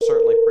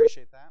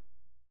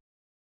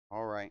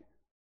All right.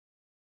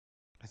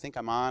 I think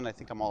I'm on. I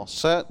think I'm all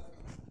set.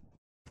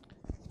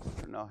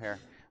 No here.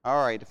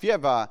 All right. If you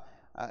have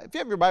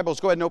your Bibles,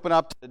 go ahead and open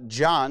up to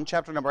John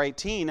chapter number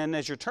 18. And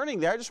as you're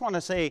turning there, I just want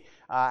to say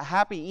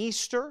Happy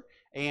Easter.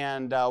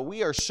 And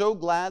we are so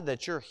glad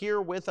that you're here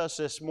with us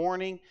this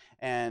morning,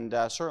 and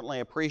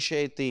certainly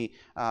appreciate the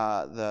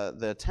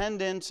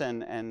attendance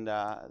and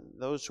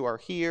those who are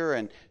here,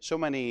 and so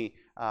many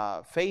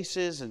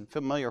faces and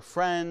familiar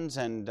friends.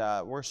 And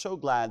we're so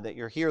glad that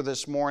you're here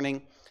this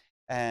morning.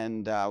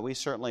 And we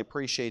certainly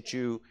appreciate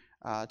you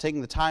taking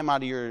the time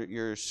out of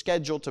your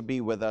schedule to be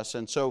with us.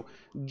 And so,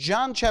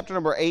 John chapter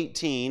number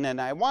 18,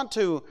 and I want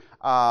to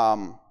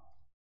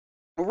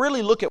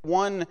really look at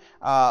one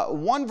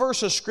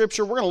verse of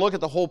Scripture. We're going to look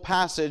at the whole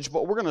passage,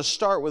 but we're going to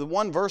start with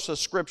one verse of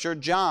Scripture,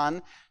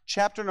 John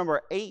chapter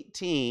number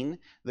 18,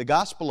 the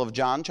Gospel of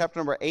John, chapter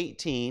number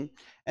 18,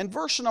 and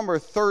verse number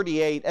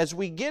 38. As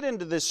we get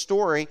into this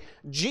story,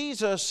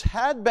 Jesus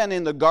had been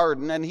in the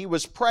garden, and he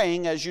was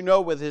praying, as you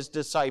know, with his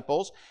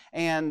disciples.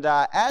 And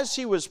as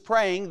he was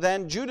praying,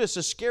 then Judas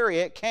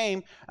Iscariot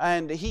came,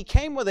 and he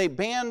came with a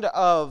band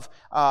of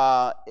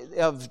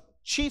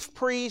chief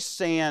priests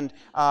and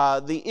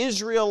the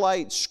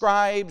Israelite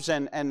scribes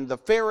and the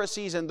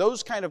Pharisees and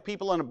those kind of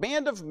people, and a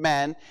band of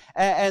men,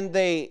 and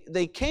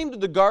they came to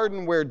the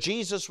garden where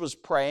Jesus was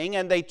praying,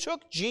 and they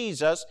took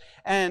Jesus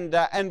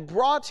and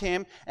brought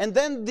him, and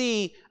then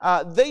they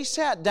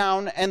sat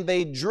down and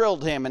they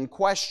drilled him and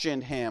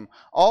questioned him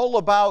all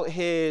about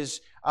his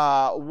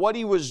what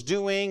he was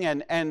doing,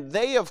 and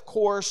they of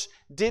course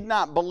did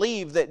not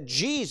believe that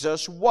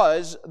Jesus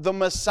was the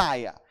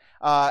Messiah.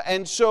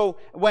 And so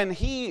when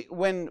he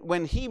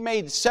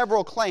made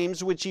several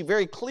claims, which he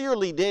very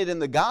clearly did in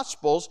the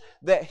Gospels,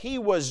 that he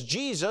was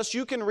Jesus,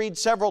 you can read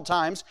several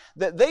times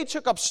that they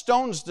took up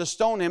stones to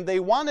stone him.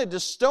 They wanted to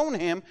stone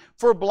him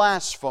for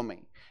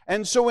blasphemy.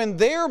 And so in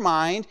their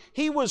mind,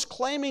 he was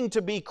claiming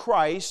to be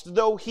Christ,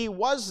 though he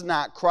was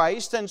not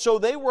Christ. And so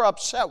they were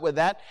upset with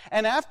that.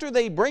 And after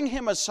they bring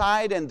him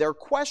aside and they're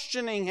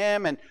questioning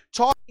him and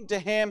talking to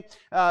him,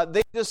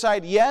 they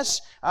decide,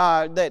 yes,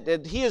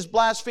 that he is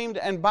blasphemed.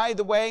 And by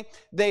the way,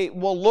 they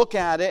will look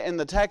at it in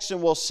the text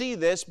and we'll see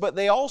this, but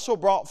they also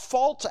brought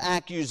false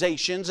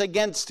accusations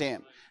against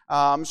him.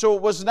 So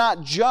it was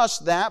not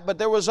just that, but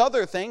there was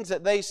other things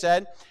that they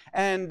said.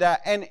 And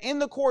in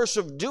the course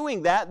of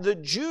doing that, the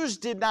Jews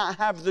did not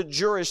have the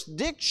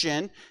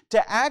jurisdiction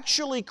to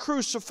actually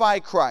crucify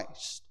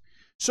Christ.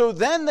 So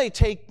then they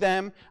take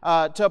them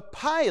to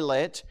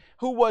Pilate,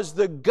 who was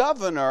the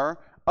governor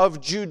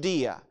of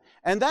Judea.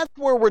 And that's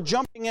where we're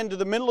jumping into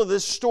the middle of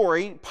this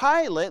story.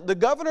 Pilate, the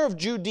governor of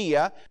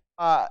Judea,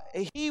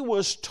 he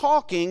was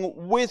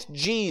talking with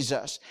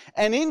Jesus.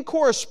 And in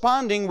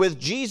corresponding with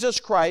Jesus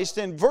Christ,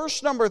 in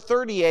verse number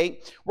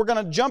 38, we're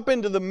going to jump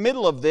into the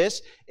middle of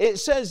this. It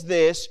says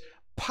this,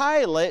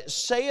 Pilate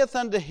saith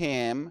unto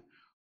him,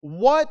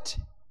 What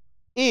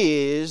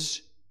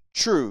is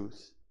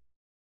truth?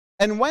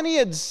 And when he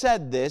had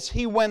said this,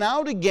 he went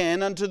out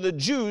again unto the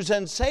Jews,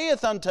 and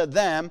saith unto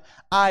them,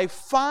 I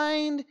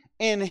find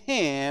in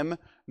him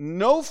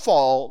no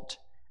fault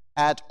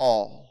at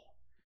all.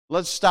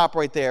 Let's stop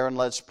right there and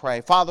let's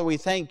pray. Father, we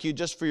thank you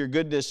just for your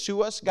goodness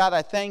to us. God,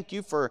 I thank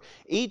you for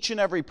each and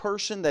every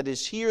person that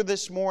is here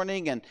this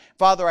morning. And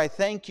Father, I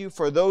thank you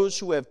for those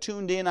who have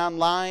tuned in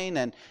online.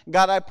 And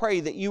God, I pray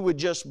that you would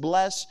just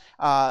bless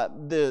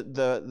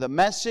the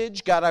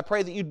message. God, I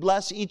pray that you'd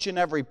bless each and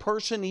every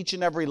person, each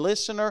and every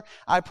listener.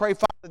 I pray,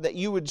 Father, that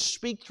you would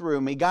speak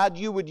through me. God,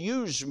 you would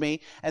use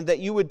me, and that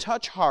you would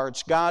touch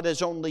hearts, God,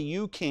 as only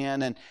you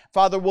can. And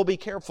Father, we'll be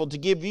careful to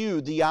give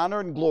you the honor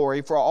and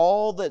glory for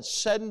all that's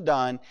said and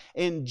done.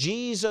 In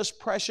Jesus'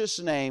 precious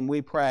name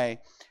we pray.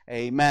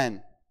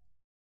 Amen.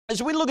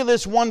 As we look at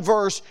this one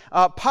verse,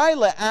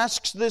 Pilate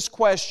asks this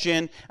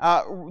question.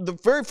 The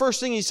very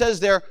first thing he says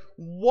there,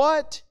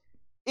 what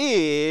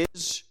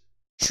is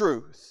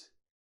truth?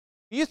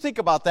 You think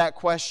about that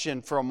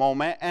question for a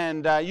moment,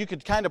 and you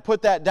could kind of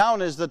put that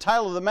down as the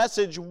title of the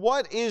message,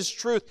 What is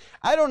Truth?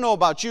 I don't know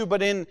about you,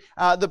 but in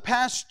the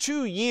past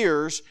 2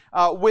 years,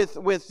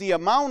 with the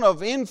amount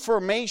of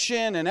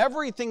information and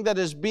everything that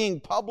is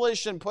being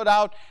published and put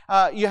out,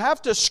 you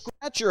have to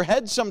scratch your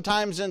head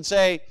sometimes and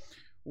say,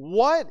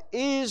 what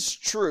is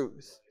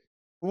truth?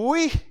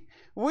 We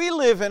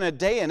live in a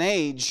day and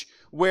age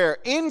where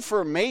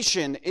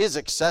information is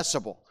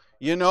accessible.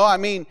 You know, I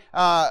mean,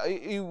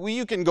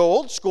 you can go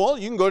old school,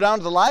 you can go down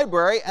to the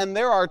library, and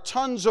there are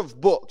tons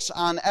of books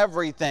on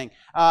everything.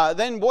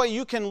 Then, boy,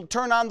 you can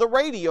turn on the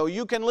radio.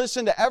 You can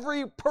listen to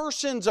every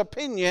person's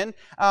opinion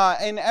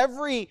in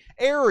every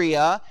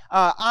area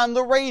on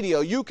the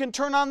radio. You can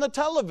turn on the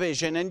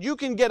television, and you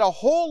can get a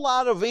whole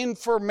lot of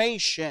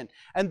information.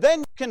 And then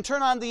you can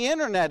turn on the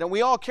internet, and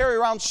we all carry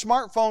around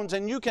smartphones,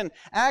 and you can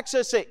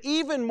access it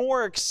even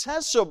more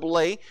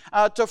accessibly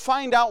to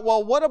find out,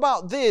 well, what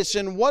about this,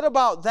 and what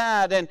about that?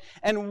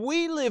 And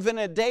we live in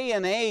a day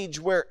and age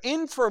where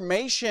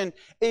information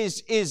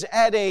is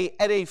at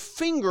a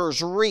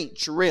finger's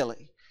reach,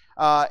 really.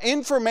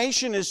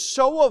 Information is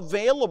so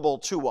available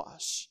to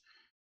us.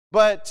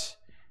 But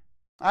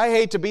I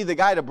hate to be the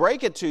guy to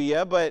break it to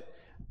you, but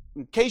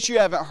in case you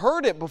haven't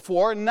heard it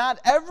before, not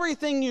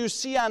everything you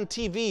see on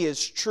TV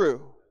is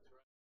true.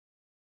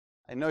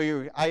 I know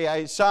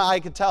I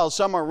could tell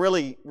some are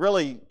really,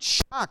 really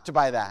shocked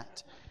by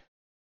that.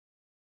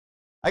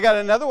 I got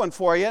another one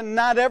for you.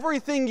 Not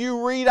everything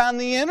you read on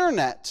the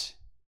internet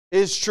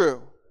is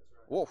true.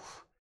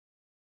 Oof.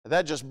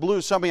 That just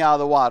blew something out of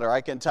the water,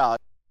 I can tell.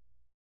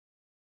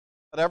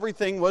 But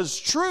everything was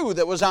true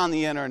that was on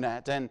the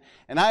internet. And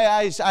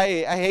I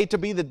hate to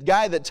be the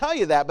guy that tell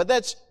you that, but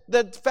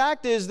the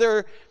fact is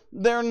they're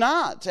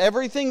not.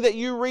 Everything that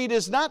you read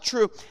is not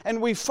true.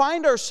 And we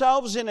find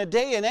ourselves in a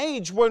day and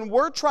age when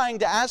we're trying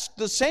to ask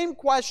the same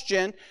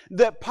question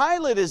that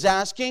Pilate is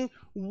asking,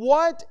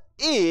 what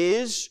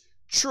is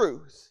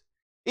truth?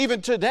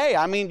 Even today,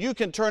 I mean, you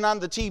can turn on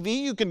the TV,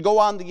 you can go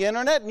on the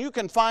internet, and you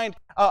can find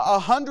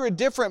 100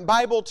 different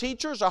Bible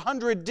teachers,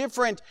 100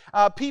 different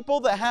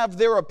people that have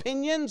their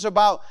opinions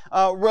about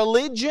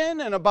religion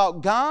and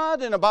about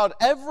God and about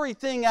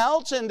everything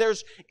else, and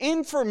there's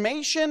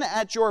information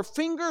at your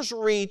finger's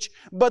reach.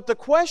 But the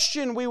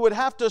question we would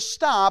have to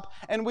stop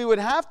and we would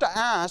have to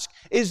ask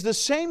is the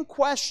same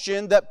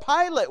question that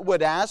Pilate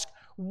would ask: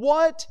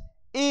 what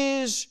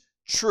is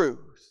truth?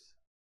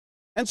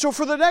 And so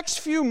for the next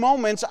few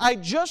moments, I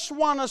just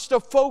want us to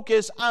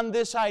focus on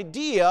this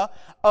idea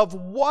of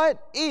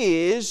what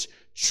is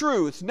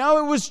truth. Now,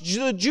 it was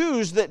the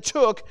Jews that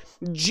took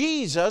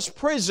Jesus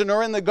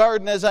prisoner in the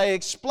garden, as I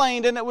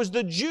explained, and it was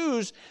the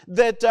Jews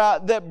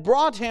that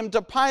brought him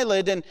to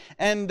Pilate.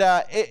 And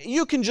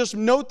you can just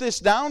note this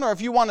down, or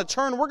if you want to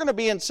turn, we're going to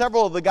be in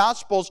several of the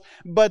Gospels,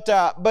 but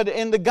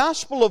in the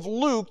Gospel of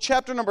Luke,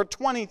 chapter number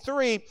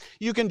 23,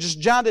 you can just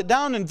jot it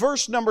down in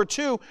verse number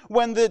 2,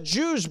 when the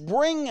Jews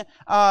bring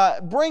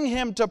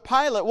him to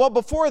Pilate. Well,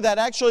 before that,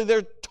 actually,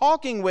 they're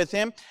talking with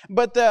him,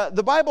 but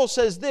the Bible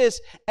says this: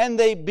 and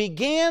they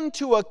began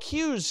to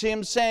accuse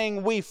him,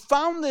 saying, we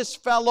found this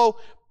fellow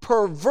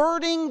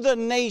perverting the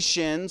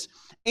nations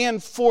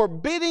and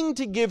forbidding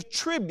to give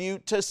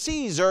tribute to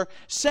Caesar,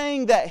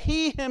 saying that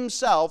he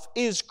himself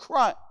is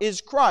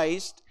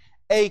Christ,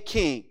 a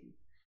king.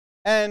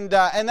 And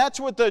that's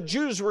what the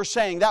Jews were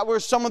saying. That were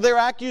some of their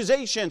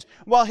accusations.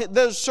 Well,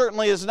 this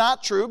certainly is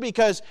not true,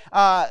 because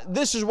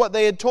this is what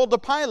they had told to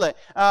Pilate.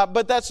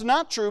 But that's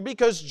not true,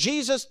 because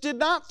Jesus did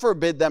not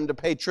forbid them to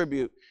pay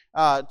tribute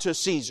to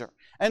Caesar.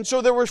 And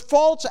so there were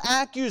false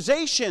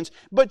accusations,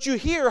 but you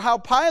hear how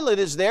Pilate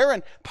is there,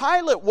 and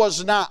Pilate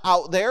was not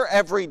out there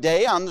every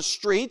day on the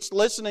streets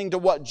listening to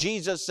what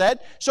Jesus said.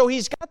 So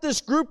he's got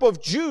this group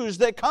of Jews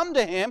that come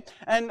to him,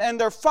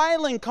 and they're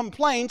filing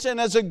complaints, and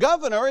as a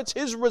governor, it's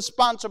his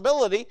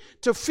responsibility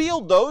to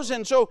field those.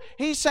 And so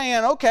he's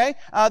saying, okay,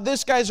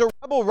 this guy's a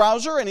rebel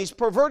rouser, and he's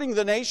perverting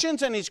the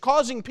nations, and he's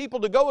causing people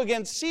to go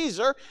against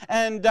Caesar,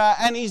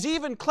 and he's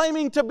even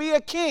claiming to be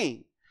a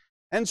king.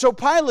 And so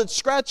Pilate's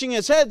scratching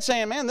his head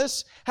saying, man,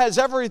 this has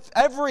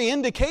every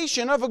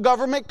indication of a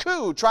government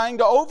coup, trying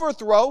to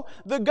overthrow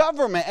the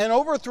government and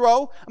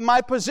overthrow my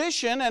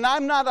position, and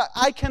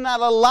I cannot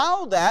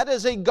allow that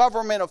as a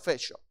government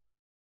official.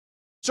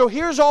 So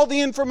here's all the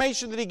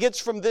information that he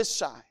gets from this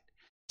side.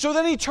 So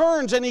then he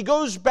turns and he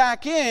goes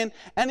back in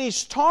and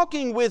he's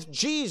talking with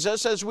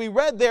Jesus, as we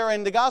read there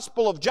in the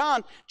Gospel of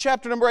John,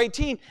 chapter number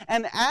 18.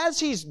 And as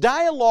he's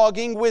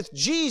dialoguing with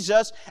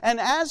Jesus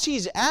and as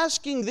he's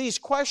asking these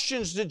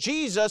questions to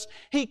Jesus,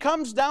 he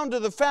comes down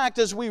to the fact,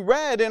 as we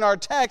read in our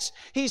text,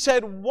 he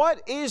said,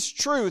 what is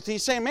truth?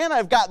 He's saying, man,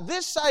 I've got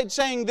this side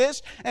saying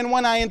this, and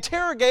when I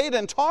interrogate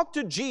and talk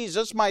to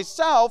Jesus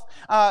myself,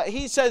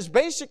 he says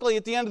basically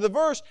at the end of the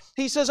verse,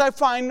 he says, I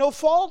find no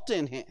fault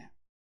in him.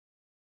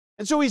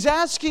 And so he's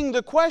asking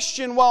the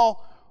question,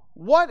 well,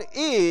 what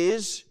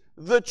is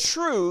the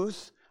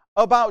truth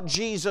about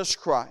Jesus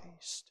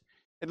Christ?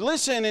 And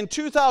listen, in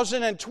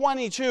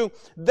 2022,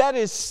 that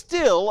is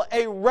still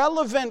a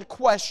relevant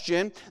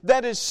question.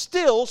 That is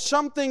still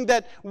something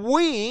that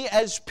we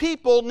as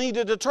people need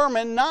to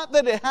determine. Not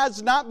that it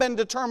has not been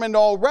determined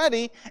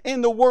already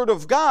in the Word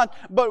of God,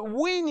 but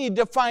we need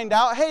to find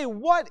out, hey,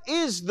 what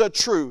is the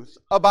truth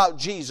about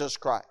Jesus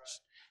Christ?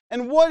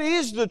 And what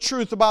is the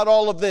truth about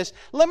all of this?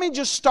 Let me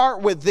just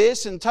start with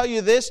this and tell you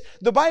this.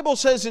 The Bible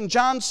says in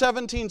John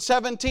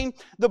 17:17,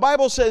 the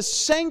Bible says,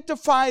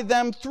 sanctify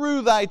them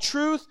through thy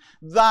truth.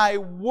 Thy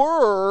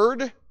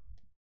word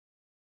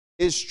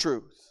is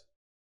truth.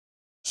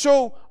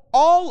 So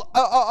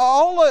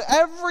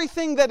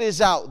everything that is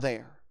out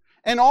there,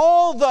 and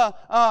all the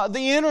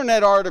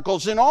internet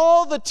articles, and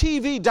all the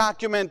TV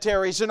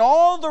documentaries, and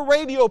all the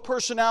radio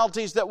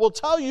personalities that will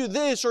tell you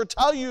this or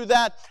tell you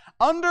that,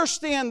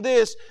 understand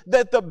this,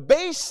 that the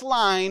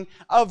baseline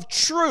of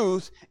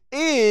truth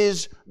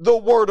is the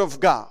Word of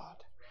God.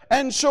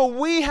 And so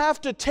we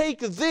have to take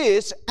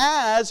this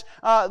as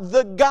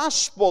the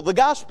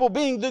gospel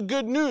being the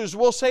good news.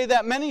 We'll say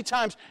that many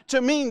times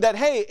to mean that,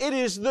 hey, it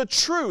is the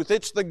truth.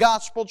 It's the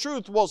gospel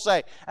truth, we'll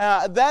say.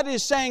 That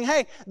is saying,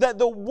 hey, that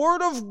the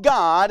Word of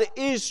God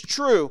is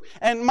true.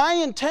 And my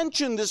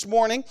intention this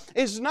morning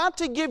is not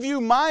to give you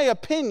my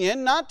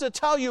opinion, not to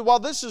tell you, well,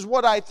 this is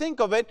what I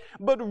think of it,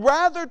 but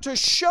rather to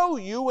show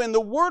you in the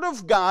Word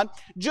of God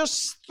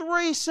just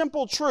 3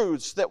 simple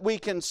truths that we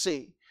can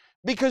see.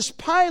 Because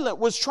Pilate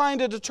was trying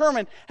to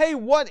determine, hey,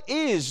 what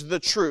is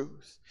the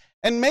truth?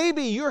 And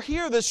maybe you're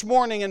here this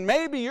morning and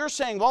maybe you're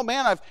saying, well,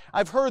 man,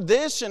 I've heard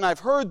this and I've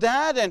heard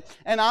that,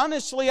 and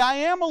honestly, I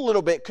am a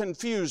little bit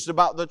confused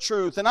about the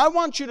truth. And I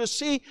want you to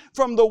see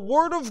from the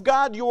Word of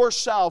God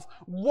yourself,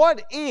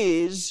 what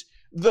is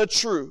the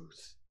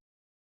truth?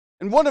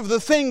 And one of the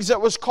things that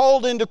was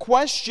called into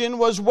question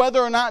was whether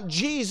or not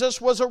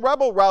Jesus was a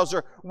rebel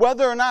rouser,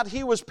 whether or not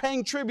he was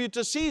paying tribute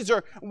to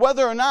Caesar,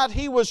 whether or not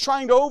he was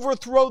trying to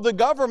overthrow the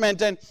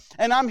government. And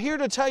I'm here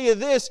to tell you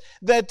this,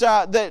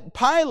 that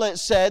Pilate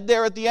said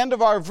there at the end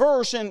of our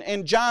verse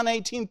in John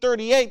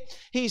 18:38,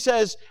 he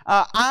says,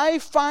 I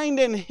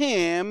find in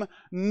him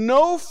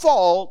no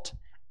fault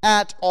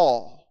at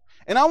all.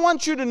 And I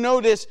want you to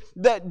notice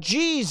that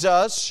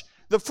Jesus,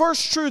 the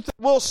first truth that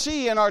we'll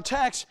see in our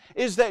text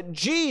is that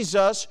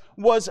Jesus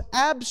was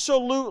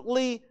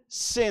absolutely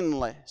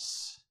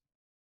sinless.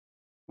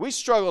 We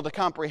struggle to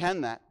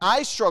comprehend that.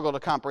 I struggle to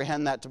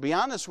comprehend that, to be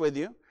honest with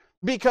you,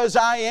 because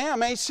I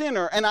am a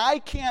sinner, and I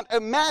can't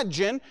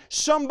imagine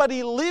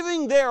somebody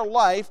living their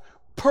life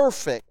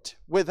perfect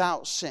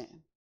without sin.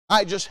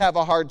 I just have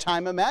a hard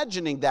time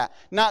imagining that.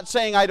 Not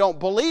saying I don't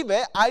believe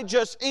it. I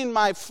just, in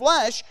my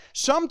flesh,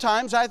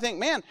 sometimes I think,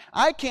 man,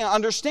 I can't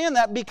understand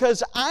that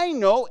because I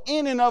know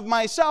in and of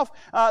myself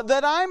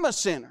that I'm a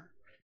sinner.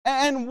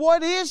 And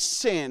what is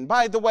sin?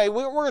 By the way,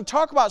 we're going to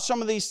talk about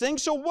some of these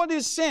things. So what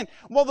is sin?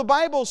 Well, the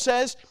Bible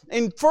says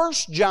in 1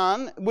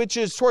 John, which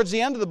is towards the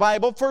end of the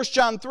Bible, 1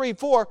 John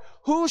 3:4,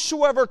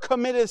 whosoever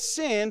committeth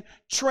sin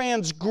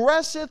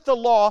transgresseth the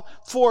law,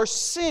 for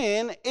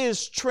sin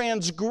is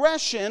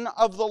transgression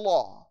of the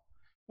law.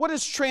 What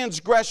is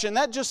transgression?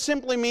 That just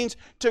simply means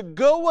to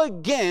go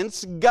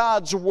against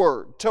God's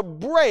Word, to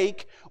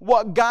break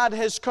what God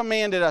has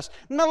commanded us.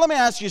 Now, let me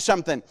ask you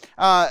something.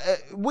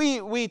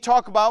 We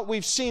talk about,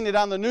 we've seen it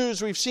on the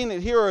news, we've seen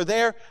it here or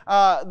there,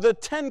 the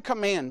 10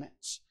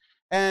 Commandments.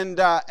 And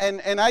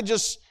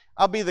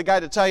I'll be the guy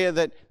to tell you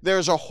that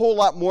there's a whole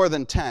lot more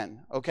than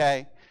 10,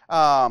 okay?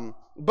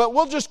 But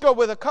we'll just go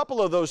with a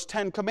couple of those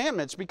 10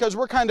 Commandments because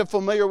we're kind of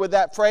familiar with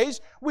that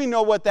phrase. We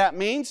know what that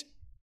means.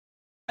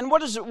 And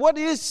what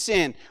is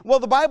sin? Well,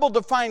 the Bible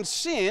defines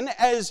sin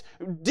as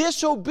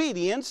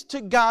disobedience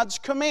to God's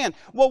command.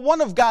 Well,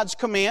 one of God's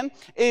command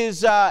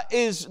is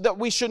that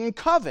we shouldn't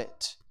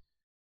covet.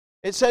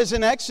 It says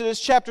in Exodus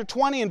chapter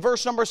 20 and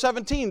verse number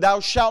 17, thou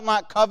shalt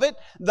not covet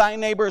thy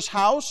neighbor's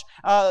house,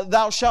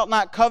 thou shalt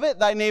not covet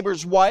thy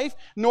neighbor's wife,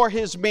 nor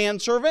his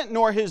manservant,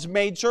 nor his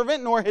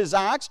maidservant, nor his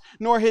ox,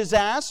 nor his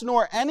ass,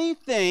 nor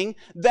anything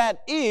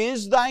that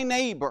is thy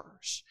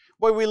neighbor's.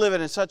 Boy, we live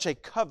in such a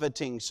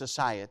coveting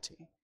society.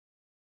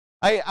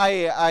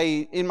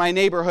 I in my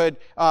neighborhood,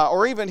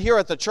 or even here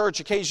at the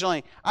church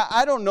occasionally,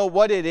 I don't know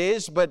what it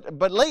is,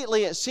 but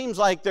lately it seems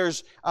like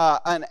there's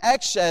an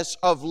excess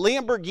of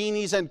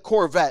Lamborghinis and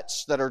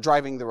Corvettes that are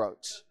driving the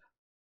roads.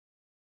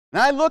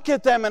 And I look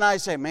at them and I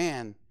say,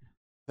 man,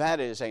 that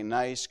is a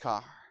nice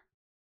car.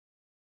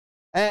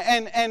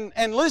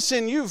 And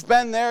listen, you've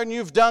been there and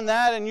you've done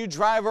that, and you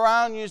drive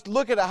around and you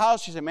look at a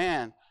house, you say,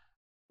 man,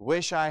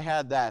 wish I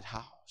had that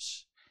house.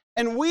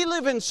 And we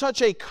live in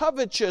such a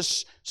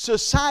covetous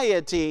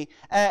society,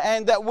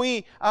 and that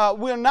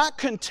we're not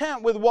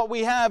content with what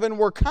we have, and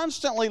we're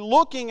constantly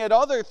looking at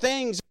other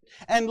things.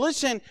 And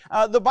listen,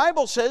 the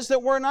Bible says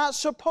that we're not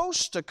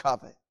supposed to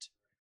covet.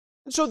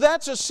 And so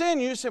that's a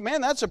sin. You say,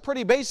 man, that's a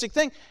pretty basic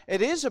thing.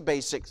 It is a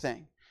basic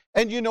thing.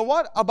 And you know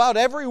what? About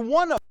every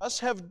one of us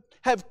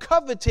have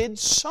coveted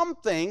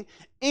something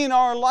in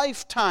our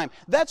lifetime.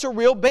 That's a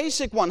real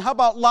basic one. How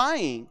about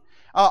lying?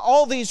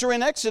 All these are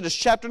in Exodus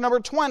chapter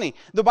number 20.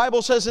 The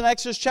Bible says in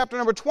Exodus chapter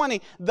number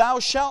 20, thou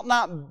shalt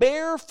not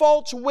bear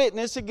false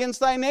witness against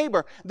thy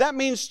neighbor. That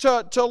means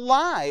to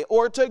lie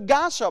or to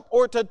gossip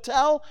or to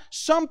tell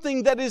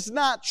something that is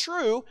not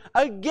true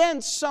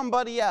against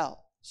somebody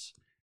else.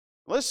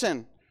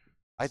 Listen,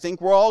 I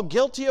think we're all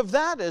guilty of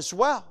that as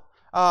well.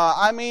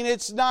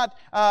 It's not,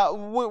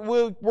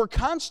 we're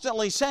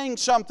constantly saying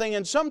something,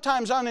 and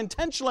sometimes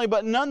unintentionally,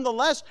 but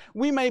nonetheless,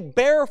 we may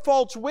bear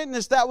false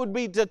witness. That would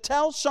be to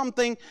tell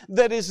something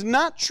that is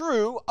not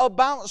true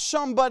about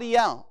somebody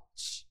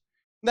else.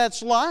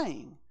 That's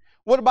lying.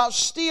 What about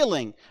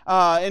stealing?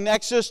 In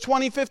Exodus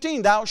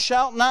 20:15, thou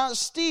shalt not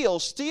steal,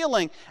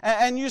 stealing.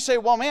 And you say,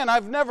 well, man,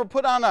 I've never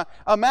put on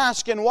a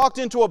mask and walked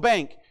into a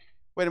bank.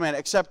 Wait a minute,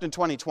 except in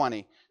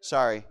 2020.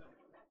 Sorry.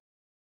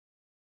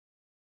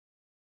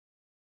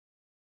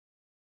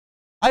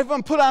 I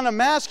haven't put on a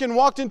mask and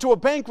walked into a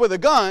bank with a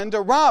gun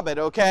to rob it,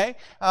 okay?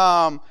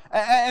 And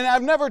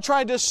I've never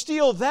tried to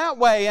steal that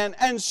way.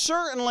 And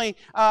certainly,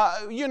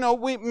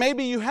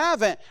 maybe you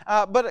haven't.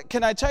 But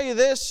can I tell you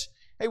this?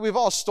 Hey, we've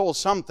all stole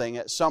something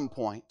at some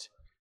point.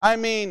 I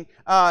mean,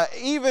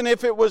 even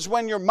if it was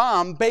when your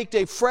mom baked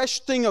a fresh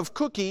thing of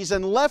cookies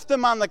and left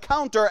them on the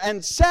counter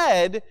and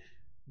said,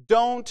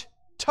 don't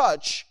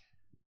touch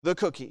the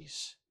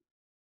cookies.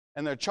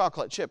 And they're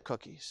chocolate chip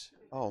cookies.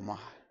 Oh my.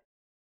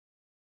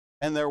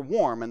 And they're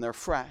warm and they're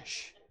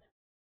fresh.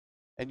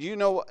 And you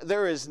know,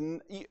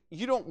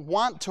 you don't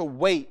want to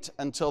wait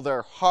until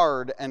they're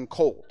hard and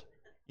cold.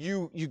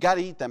 You got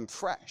to eat them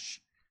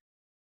fresh.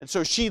 And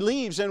so she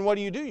leaves, and what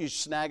do? You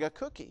snag a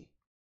cookie.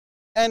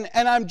 And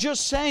I'm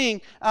just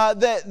saying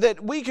that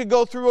we could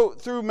go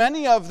through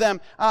many of them.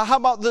 How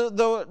about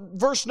the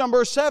verse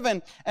number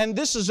 7? And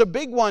this is a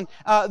big one.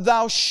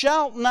 Thou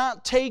shalt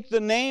not take the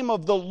name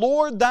of the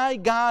Lord thy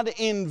God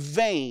in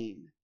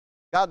vain.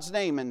 God's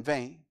name in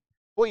vain.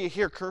 Boy, you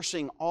hear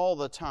cursing all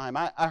the time.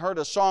 I heard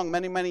a song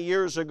many, many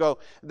years ago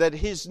that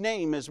His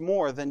name is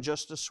more than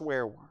just a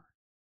swear word.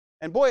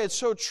 And boy, it's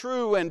so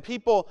true, and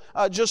people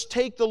just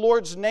take the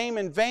Lord's name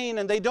in vain,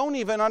 and they don't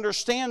even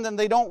understand, and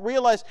they don't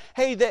realize,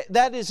 hey,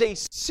 that is a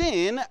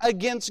sin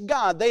against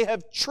God. They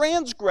have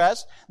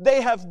transgressed,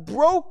 they have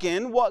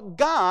broken what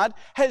God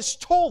has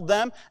told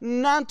them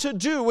not to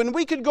do. And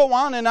we could go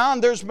on and on.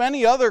 There's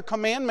many other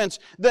commandments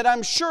that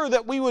I'm sure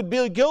that we would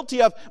be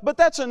guilty of, but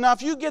that's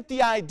enough. You get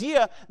the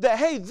idea that,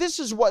 hey, this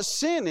is what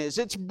sin is.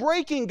 It's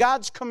breaking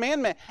God's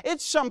commandment.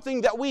 It's something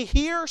that we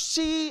hear,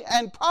 see,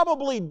 and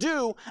probably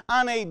do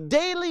on a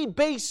daily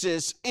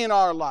basis in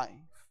our life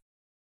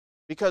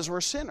because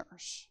we're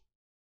sinners.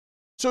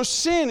 So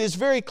sin is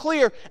very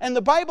clear, and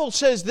the Bible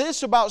says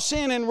this about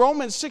sin in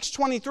Romans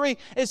 6:23.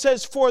 It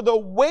says, for the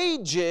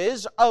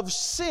wages of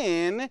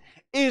sin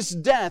is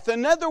death.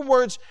 In other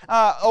words,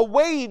 a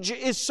wage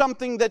is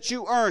something that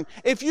you earn.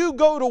 If you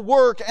go to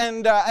work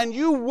and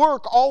you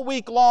work all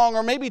week long,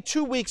 or maybe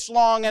 2 weeks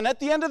long, and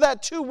at the end of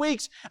that 2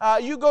 weeks,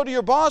 you go to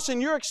your boss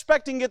and you're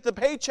expecting to get the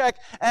paycheck,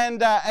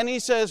 and he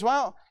says,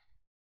 well,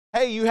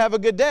 hey, you have a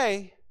good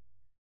day.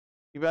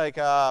 You'd be like,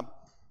 I'll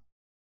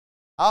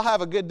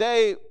have a good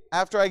day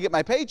after I get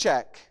my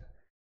paycheck.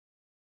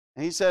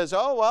 And he says,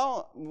 oh,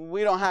 well,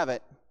 we don't have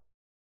it.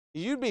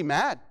 You'd be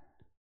mad.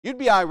 You'd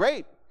be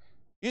irate.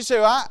 You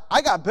say, well,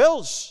 I got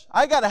bills.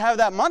 I got to have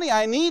that money.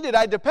 I need it.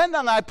 I depend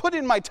on it. I put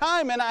in my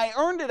time and I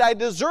earned it. I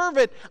deserve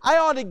it. I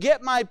ought to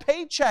get my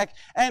paycheck.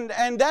 And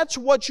that's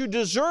what you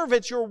deserve.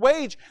 It's your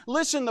wage.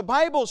 Listen, the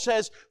Bible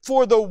says,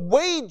 for the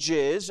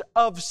wages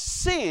of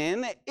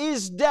sin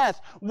is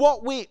death.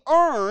 What we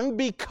earn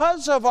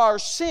because of our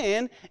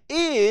sin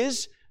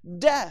is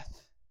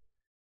death.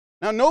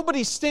 Now,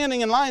 nobody's standing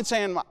in line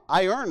saying,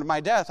 I earned my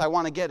death. I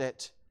want to get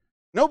it.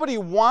 Nobody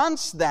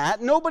wants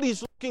that.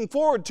 Nobody's looking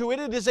forward to it.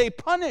 It is a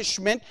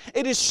punishment.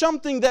 It is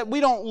something that we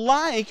don't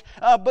like,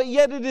 but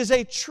yet it is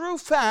a true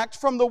fact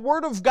from the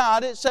Word of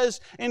God. It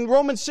says in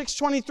Romans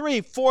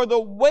 6:23, for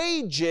the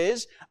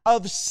wages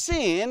of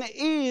sin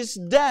is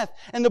death.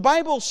 And the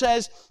Bible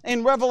says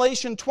in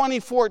Revelation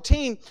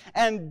 20:14,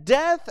 and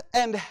death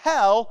and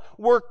hell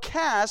were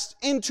cast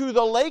into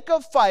the lake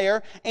of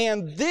fire,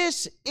 and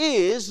this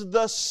is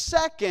the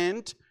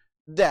second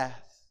death.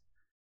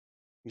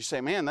 You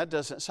say, man, that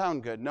doesn't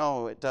sound good.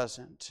 No, it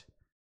doesn't.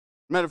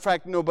 Matter of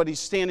fact,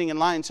 nobody's standing in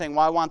line saying,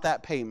 well, I want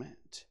that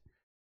payment.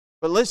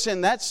 But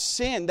listen, that's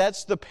sin.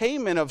 That's the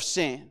payment of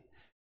sin.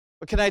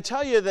 But can I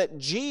tell you that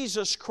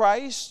Jesus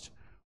Christ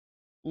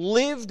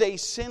lived a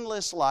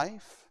sinless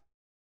life?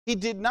 He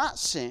did not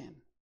sin.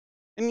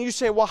 And you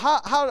say, well,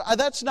 how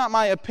that's not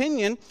my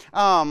opinion.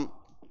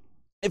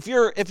 If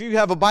you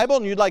have a Bible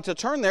and you'd like to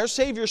turn there,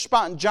 save your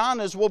spot in John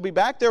as we'll be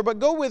back there. But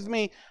go with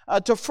me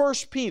to 1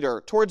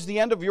 Peter, towards the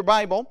end of your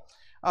Bible.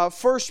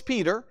 1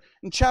 Peter,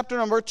 in chapter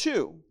number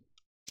 2.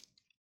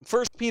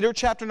 1 Peter,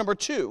 chapter number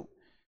 2.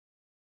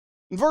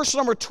 Verse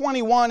number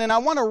 21, and I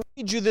want to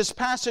read you this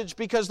passage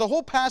because the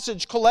whole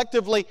passage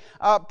collectively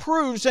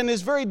proves and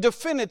is very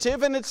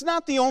definitive, and it's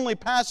not the only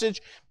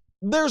passage.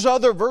 There's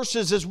other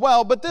verses as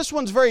well, but this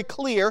one's very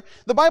clear.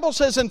 The Bible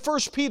says in 1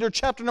 Peter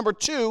chapter number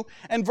 2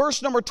 and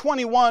verse number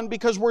 21,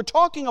 because we're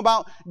talking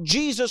about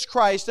Jesus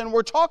Christ and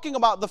we're talking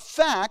about the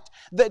fact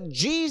that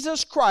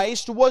Jesus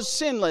Christ was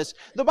sinless.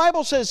 The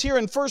Bible says here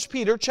in 1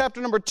 Peter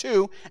chapter number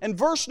 2 and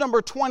verse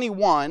number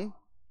 21,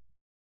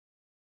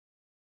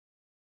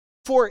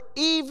 for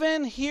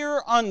even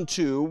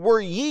hereunto were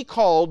ye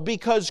called,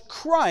 because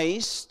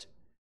Christ,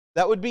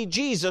 that would be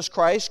Jesus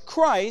Christ,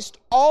 Christ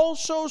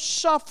also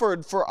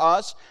suffered for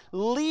us,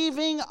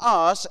 leaving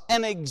us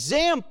an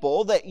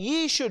example that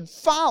ye should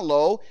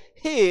follow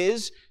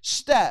His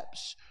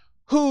steps,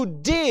 who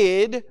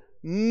did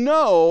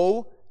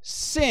no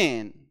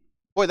sin.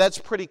 Boy, that's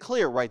pretty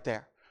clear right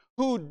there.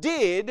 who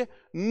did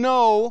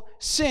no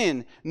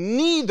sin,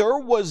 neither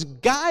was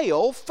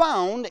guile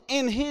found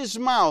in his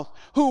mouth,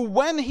 who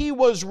when he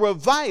was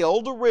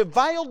reviled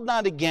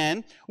not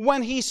again,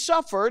 when he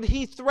suffered,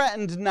 he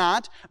threatened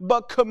not,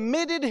 but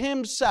committed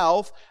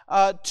himself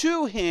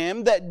to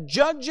him that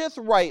judgeth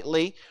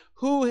righteously,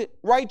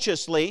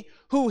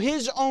 who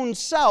his own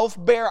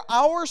self bare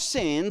our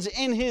sins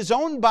in his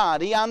own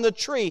body on the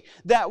tree,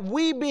 that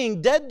we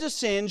being dead to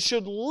sin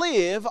should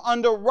live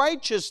unto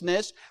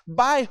righteousness,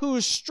 by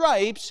whose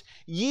stripes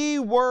ye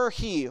were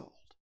healed.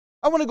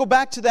 I want to go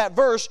back to that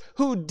verse,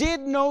 who did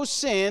no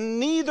sin,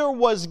 neither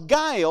was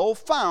guile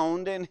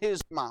found in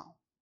his mouth.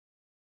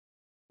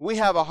 We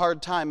have a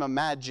hard time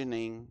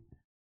imagining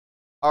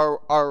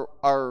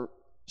our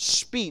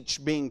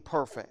speech being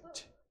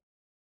perfect,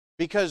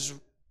 because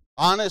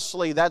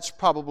honestly, that's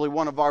probably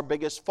one of our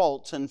biggest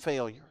faults and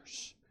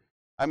failures.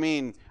 I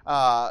mean,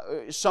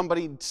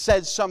 somebody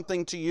says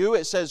something to you,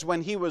 it says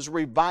when he was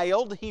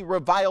reviled, he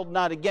reviled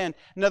not again.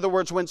 In other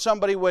words, when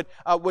somebody would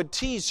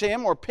tease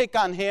him or pick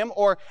on him,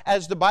 or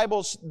as the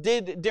Bible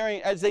did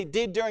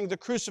during the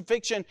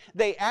crucifixion,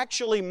 they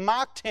actually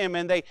mocked him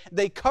and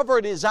they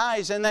covered his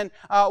eyes. And then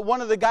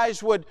one of the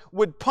guys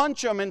would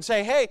punch him and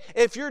say, "Hey,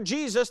 if you're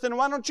Jesus, then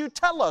why don't you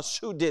tell us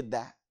who did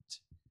that?"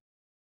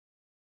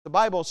 The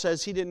Bible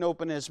says he didn't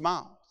open his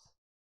mouth.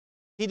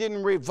 He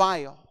didn't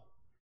revile.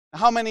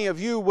 How many of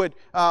you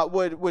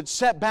would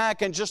sit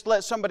back and just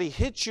let somebody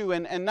hit you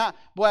and not,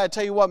 boy, I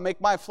tell you what, make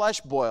my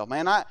flesh boil,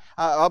 man.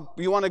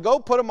 You want to go?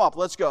 Put them up.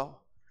 Let's go.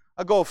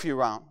 I'll go a few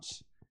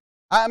rounds.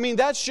 I mean,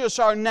 that's just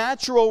our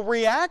natural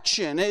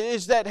reaction,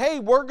 is that, hey,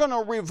 we're going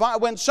to revile.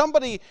 When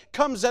somebody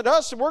comes at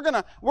us, we're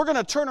going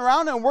to turn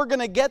around and we're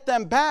going to get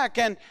them back.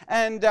 And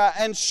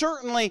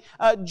certainly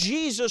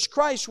Jesus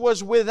Christ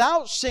was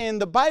without sin.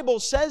 The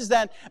Bible says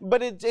that,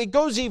 but it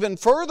goes even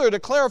further to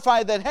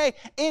clarify that, hey,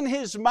 in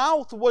his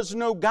mouth was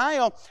no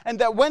guile, and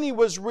that when he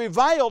was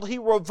reviled, he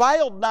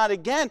reviled not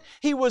again.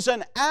 He was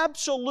an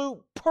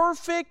absolute,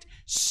 perfect,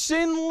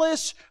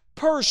 sinless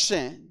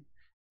person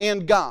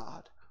in God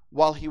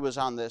while he was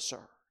on this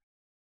earth.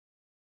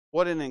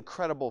 What an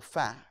incredible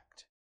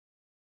fact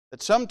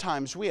that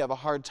sometimes we have a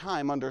hard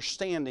time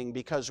understanding,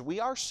 because we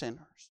are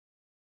sinners.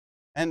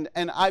 And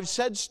I've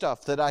said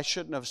stuff that I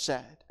shouldn't have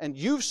said, and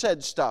you've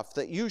said stuff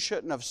that you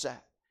shouldn't have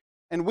said.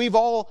 And we've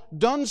all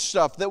done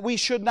stuff that we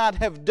should not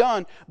have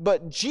done,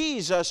 but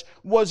Jesus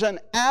was an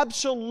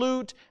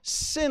absolute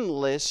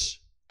sinless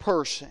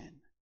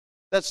person.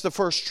 That's the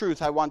first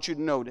truth I want you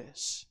to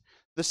notice.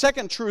 The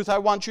second truth I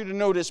want you to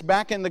notice,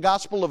 back in the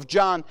Gospel of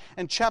John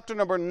and chapter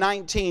number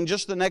 19,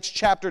 just the next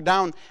chapter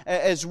down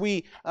as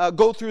we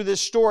go through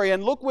this story.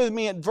 And look with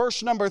me at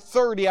verse number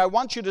 30. I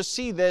want you to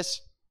see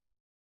this.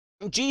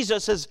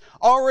 Jesus has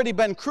already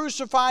been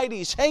crucified.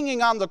 He's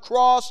hanging on the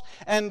cross.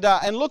 And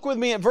look with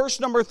me at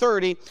verse number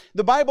 30.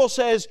 The Bible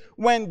says,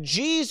 when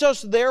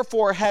Jesus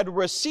therefore had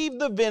received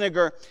the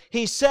vinegar,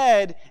 he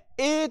said,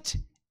 "It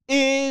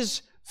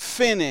is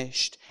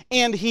finished."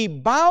 And he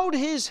bowed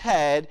his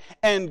head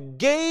and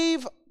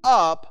gave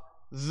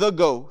up the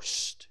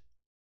ghost.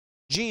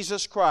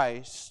 Jesus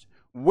Christ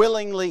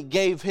willingly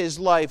gave his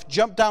life.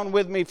 Jump down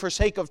with me for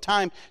sake of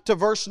time to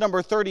verse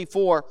number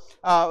 34.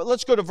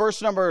 Let's go to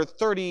verse number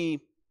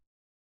 30.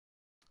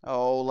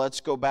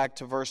 Let's go back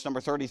to verse number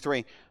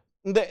 33.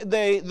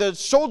 The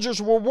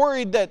soldiers were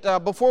worried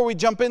that, before we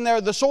jump in there,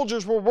 the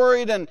soldiers were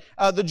worried, and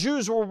the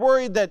Jews were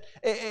worried that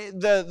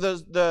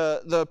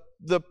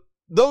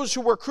those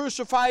who were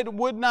crucified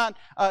would not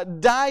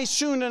die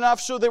soon enough,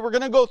 so they were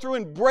going to go through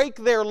and break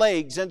their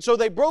legs. And so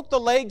they broke the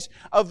legs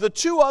of the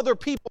two other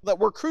people that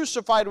were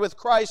crucified with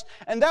Christ,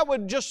 and that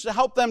would just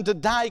help them to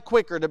die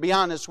quicker, to be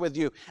honest with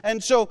you.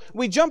 And so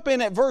we jump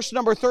in at verse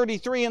number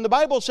 33, and the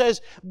Bible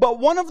says, "But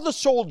one of the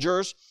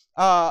soldiers,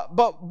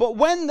 but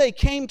when they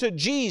came to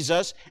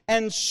Jesus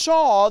and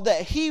saw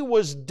that he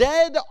was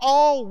dead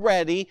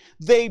already,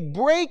 they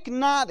brake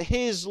not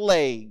his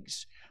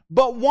legs.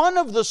 But one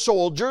of the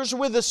soldiers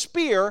with a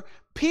spear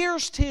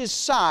pierced his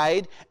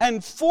side,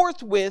 and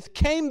forthwith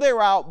came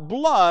there out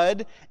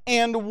blood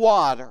and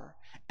water.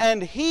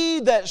 And he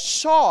that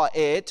saw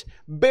it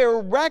bare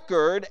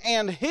record,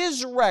 and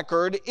his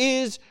record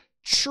is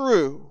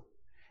true.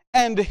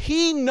 And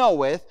he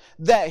knoweth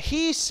that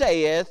he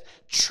saith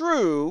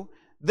true,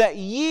 that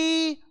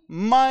ye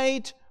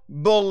might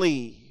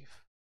believe."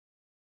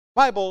 The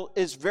Bible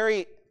is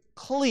very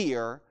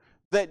clear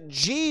that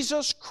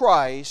Jesus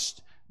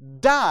Christ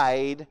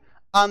died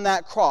on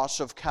that cross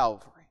of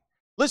Calvary.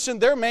 Listen,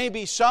 there may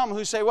be some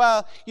who say,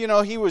 well,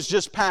 he was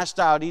just passed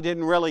out. He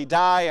didn't really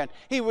die, and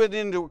he went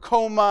into a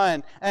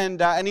coma,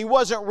 and he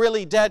wasn't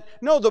really dead.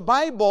 No, the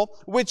Bible,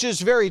 which is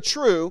very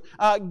true,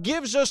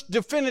 gives us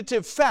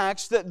definitive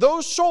facts that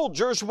those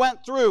soldiers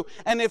went through.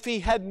 And if he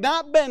had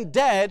not been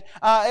dead,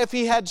 if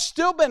he had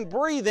still been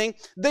breathing,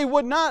 they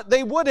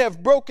would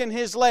have broken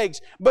his legs.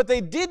 But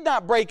they did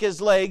not break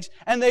his legs,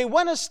 and they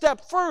went a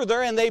step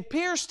further, and they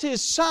pierced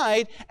his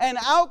side, and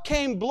out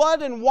came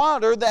blood and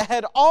water that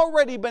had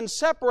already been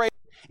separated,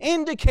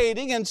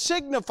 indicating and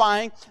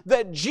signifying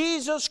that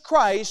Jesus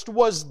Christ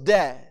was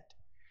dead.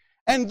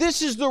 And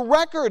this is the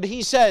record,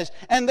 he says,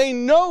 and they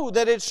know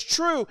that it's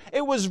true.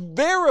 It was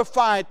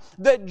verified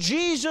that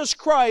Jesus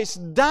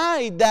Christ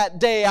died that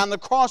day on the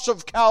cross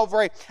of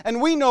Calvary.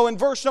 And we know in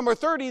verse number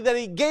 30 that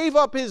he gave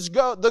up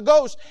the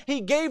ghost,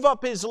 he gave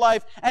up his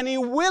life, and he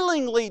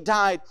willingly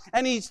died.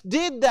 And he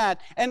did that.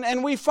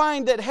 And we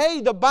find that, hey,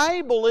 the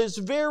Bible is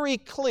very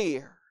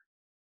clear.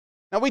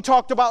 Now, we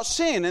talked about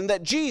sin and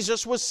that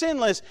Jesus was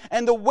sinless,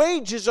 and the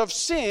wages of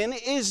sin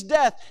is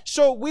death.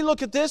 So we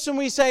look at this and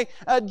we say,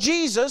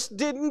 Jesus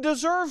didn't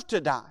deserve to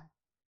die.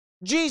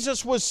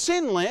 Jesus was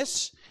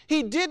sinless.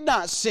 He did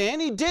not sin.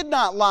 He did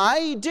not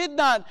lie. He did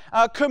not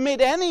commit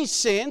any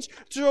sins.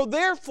 So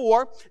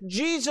therefore,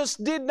 Jesus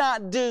did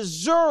not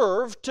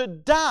deserve to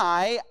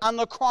die on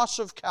the cross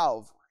of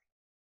Calvary.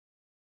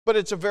 But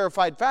it's a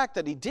verified fact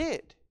that he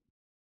did,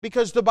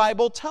 because the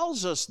Bible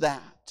tells us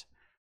that.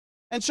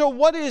 And so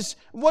what is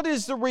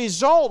the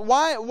result?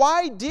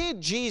 Why did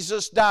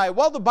Jesus die?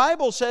 Well, the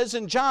Bible says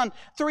in John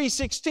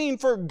 3:16,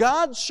 "For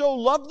God so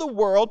loved the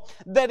world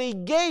that he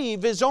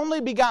gave his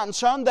only begotten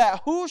Son,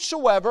 that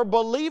whosoever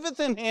believeth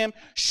in him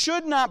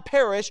should not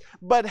perish,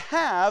 but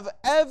have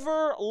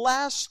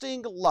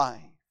everlasting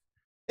life."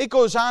 It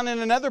goes on in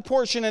another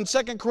portion in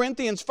 2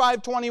 Corinthians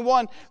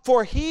 5:21,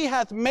 "For he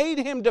hath made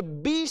him to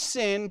be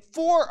sin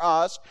for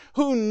us,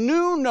 who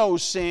knew no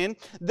sin,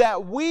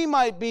 that we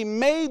might be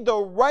made the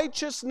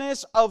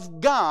righteousness of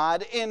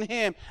God in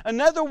him." In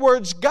other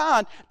words,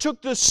 God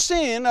took the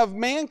sin of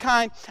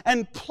mankind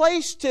and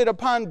placed it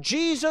upon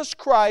Jesus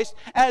Christ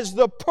as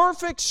the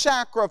perfect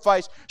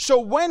sacrifice. So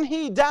when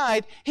he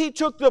died, he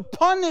took the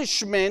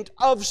punishment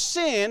of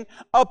sin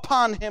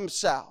upon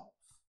himself.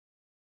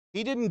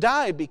 He didn't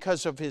die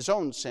because of his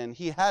own sin.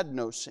 He had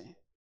no sin.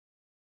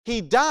 He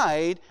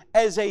died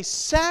as a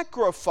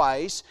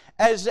sacrifice,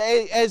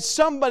 as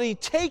somebody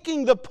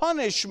taking the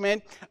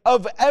punishment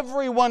of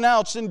everyone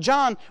else. And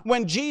John,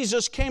 when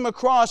Jesus came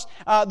across,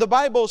 the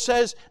Bible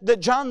says that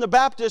John the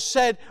Baptist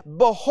said,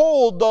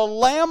 "Behold, the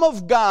Lamb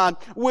of God,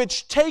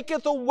 which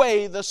taketh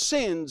away the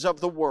sins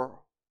of the world."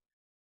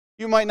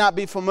 You might not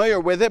be familiar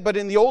with it, but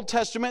in the Old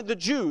Testament, the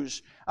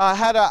Jews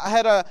had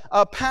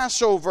a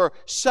Passover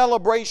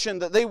celebration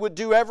that they would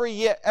do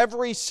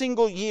every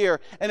single year.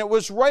 And it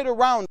was right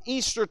around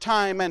Easter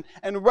time and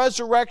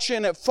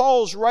resurrection. It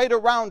falls right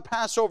around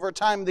Passover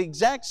time, the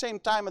exact same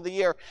time of the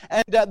year.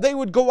 And they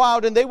would go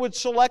out and they would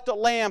select a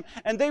lamb,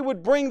 and they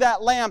would bring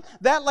that lamb.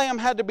 That lamb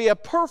had to be a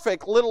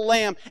perfect little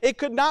lamb. It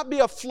could not be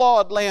a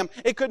flawed lamb.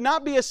 It could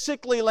not be a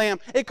sickly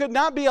lamb. It could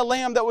not be a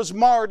lamb that was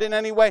marred in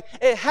any way.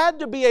 It had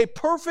to be a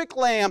perfect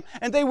lamb,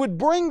 and they would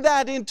bring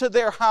that into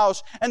their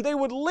house, and they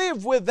would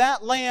live with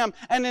that lamb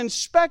and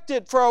inspect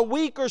it for a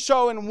week or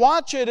so and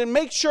watch it and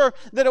make sure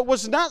that it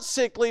was not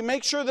sickly,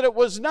 make sure that it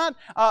was not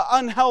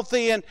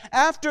unhealthy. And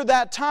after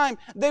that time,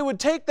 they would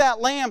take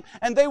that lamb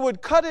and they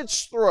would cut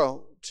its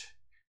throat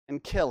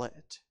and kill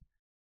it.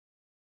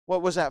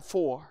 What was that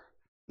for?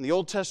 In the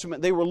Old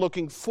Testament, they were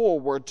looking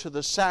forward to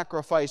the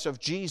sacrifice of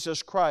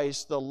Jesus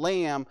Christ, the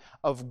Lamb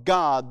of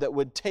God that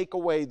would take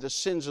away the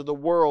sins of the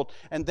world.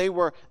 And they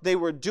were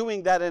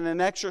doing that in an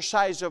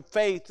exercise of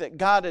faith that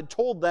God had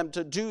told them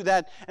to do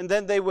that. And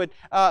then they would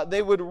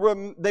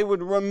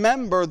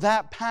remember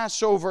that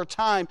Passover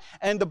time.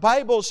 And the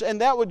Bible's,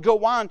 and that would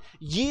go on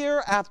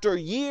year after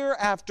year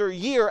after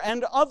year,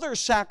 and other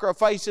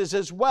sacrifices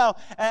as well.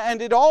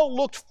 And it all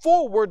looked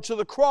forward to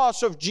the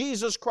cross of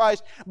Jesus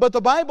Christ. But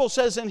the Bible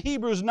says in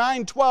Hebrews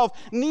 9:12,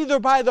 "Neither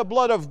by the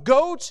blood of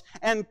goats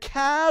and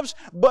calves,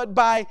 but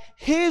by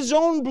his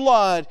own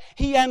blood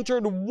he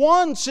entered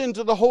once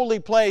into the holy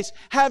place,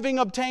 having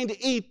obtained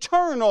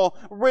eternal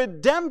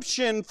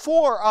redemption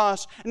for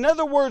us." In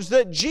other words,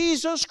 that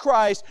Jesus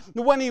Christ,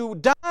 when he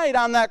died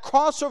on that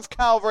cross of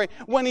Calvary,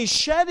 when he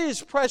shed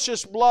his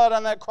precious blood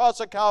on that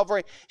cross of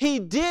Calvary, he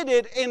did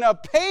it in a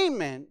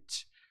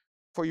payment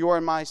for your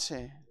and my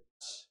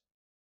sins.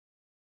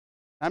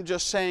 I'm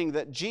just saying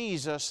that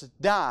Jesus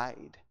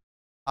died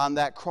on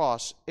that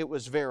cross. It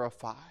was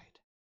verified.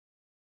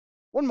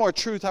 One more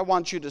truth I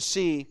want you to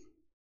see,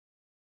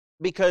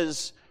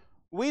 because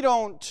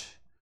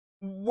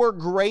we're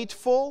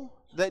grateful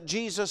that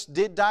Jesus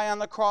did die on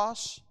the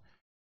cross,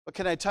 but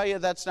can I tell you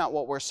that's not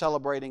what we're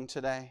celebrating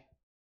today?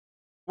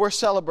 We're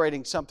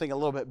celebrating something a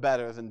little bit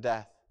better than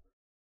death.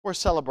 We're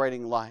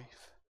celebrating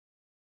life.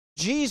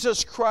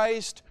 Jesus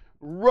Christ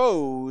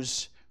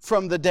rose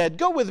from the dead.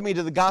 Go with me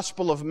to the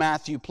Gospel of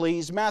Matthew,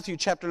 please. Matthew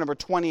chapter number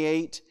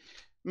 28.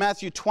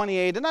 Matthew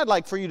 28, and I'd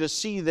like for you to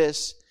see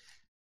this.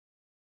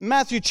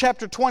 Matthew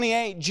chapter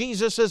 28,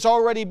 Jesus has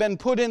already been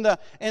put in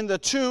the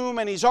tomb,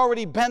 and he's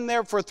already been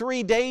there for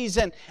 3 days,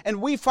 and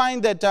we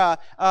find that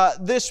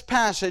this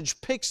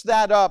passage picks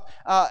that up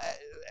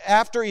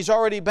after he's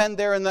already been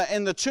there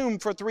in the tomb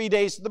for 3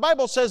 days. The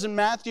Bible says in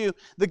Matthew,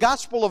 the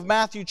Gospel of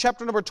Matthew,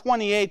 chapter number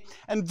 28,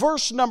 and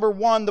verse number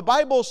 1, the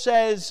Bible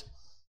says,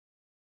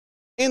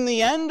 "In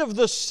the end of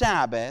the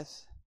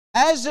Sabbath,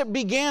 as it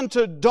began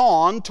to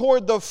dawn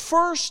toward the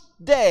first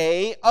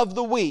day of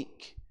the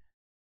week,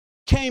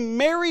 came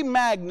Mary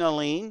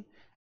Magdalene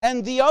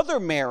and the other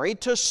Mary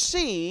to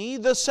see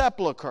the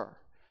sepulchre.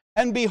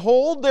 And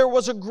behold, there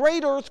was a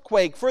great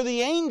earthquake, for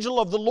the angel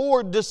of the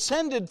Lord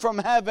descended from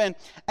heaven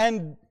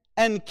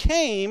and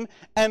came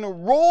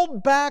and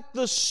rolled back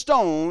the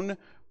stone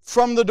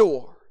from the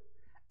door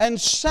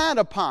and sat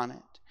upon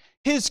it.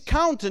 His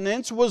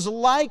countenance was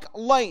like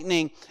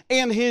lightning,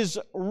 and his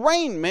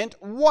raiment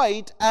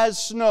white as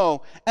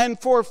snow. And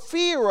for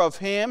fear of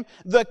him,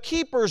 the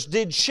keepers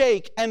did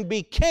shake and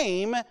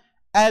became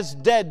as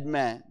dead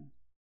men.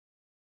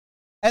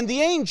 And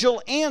the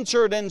angel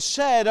answered and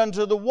said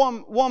unto the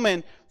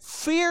woman,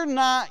 Fear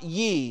not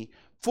ye,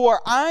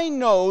 for I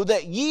know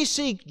that ye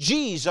seek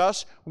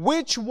Jesus,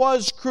 which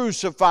was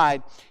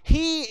crucified.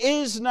 He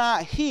is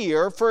not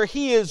here, for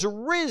he is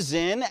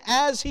risen,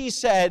 as he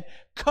said.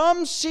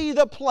 Come see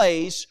the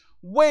place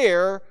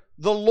where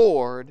the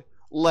Lord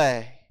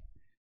lay.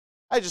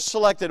 I just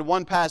selected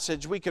one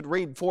passage. We could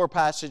read 4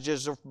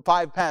 passages or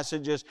 5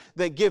 passages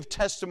that give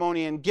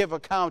testimony and give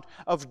account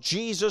of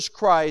Jesus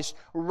Christ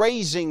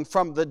raising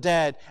from the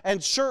dead.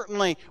 And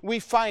certainly we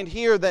find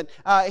here that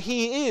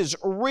He is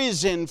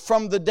risen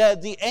from the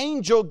dead. The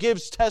angel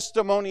gives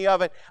testimony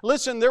of it.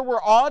 Listen, there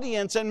were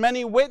audience and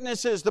many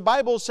witnesses. The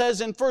Bible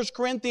says in 1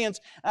 Corinthians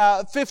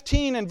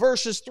 15 and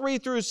verses 3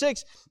 through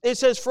 6, it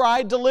says, For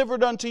I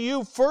delivered unto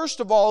you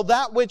first of all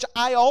that which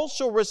I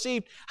also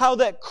received, how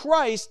that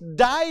Christ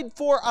died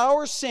for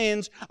our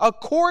sins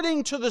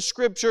according to the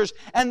Scriptures,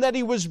 and that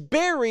He was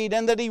buried,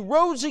 and that He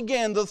rose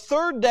again the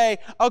 3rd day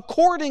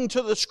according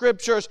to the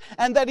Scriptures,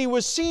 and that He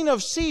was seen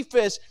of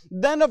Cephas,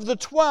 then of the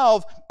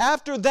 12.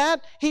 After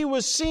that He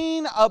was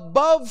seen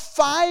above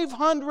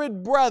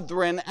 500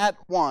 brethren at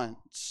once,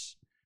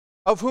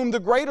 of whom the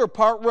greater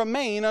part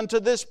remain unto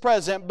this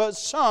present, but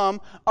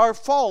some are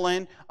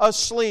fallen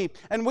asleep.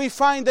 And we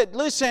find that,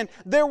 listen,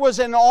 there was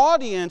an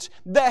audience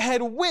that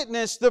had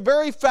witnessed the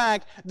very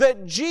fact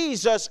that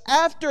Jesus,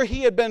 after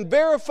He had been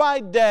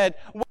verified dead,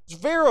 was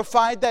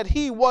verified that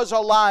He was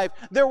alive.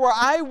 There were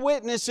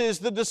eyewitnesses,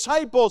 the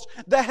disciples,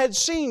 that had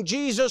seen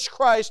Jesus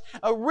Christ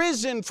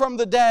arisen from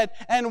the dead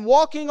and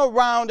walking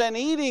around and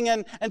eating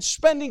and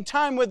spending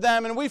time with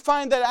them. And we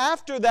find that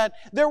after that,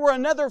 there were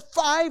another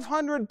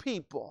 500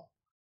 people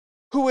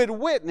who had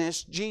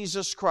witnessed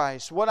Jesus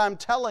Christ. What I'm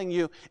telling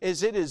you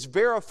is it is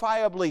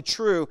verifiably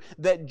true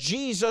that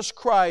Jesus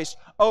Christ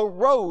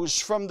arose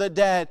from the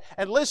dead.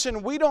 And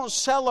listen, we don't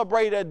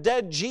celebrate a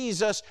dead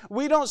Jesus.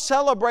 We don't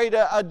celebrate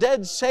a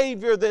dead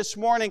Savior this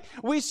morning.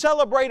 We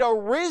celebrate a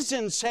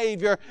risen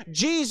Savior,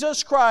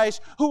 Jesus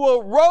Christ, who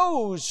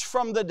arose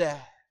from the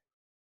dead.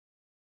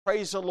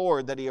 Praise the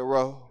Lord that He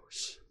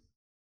arose.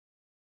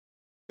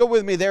 Go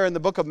with me there in the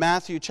book of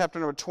Matthew, chapter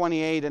number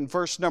 28 and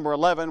verse number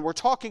 11. We're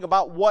talking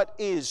about what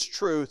is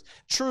truth.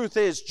 Truth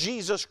is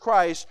Jesus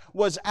Christ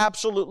was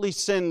absolutely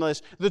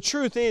sinless. The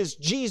truth is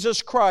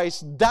Jesus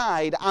Christ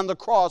died on the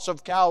cross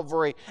of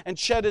Calvary and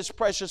shed His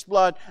precious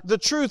blood. The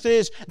truth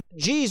is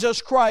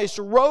Jesus Christ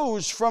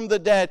rose from the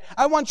dead.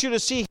 I want you to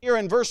see here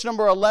in verse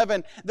number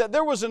 11 that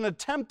there was an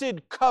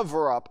attempted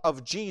cover-up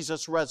of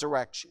Jesus'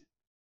 resurrection.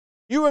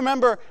 You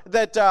remember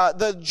that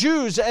the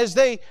Jews, as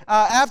they,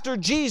 after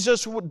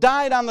Jesus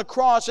died on the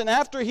cross and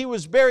after He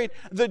was buried,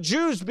 the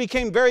Jews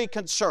became very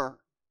concerned.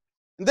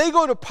 They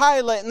go to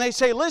Pilate and they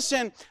say,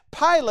 listen,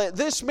 Pilate,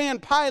 this man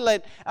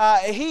Pilate,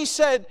 he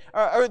said,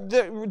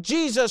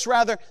 Jesus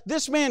rather,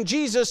 this man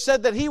Jesus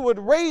said that He would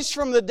raise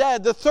from the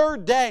dead the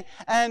 3rd day.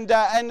 And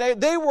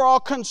they were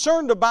all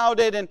concerned about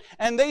it.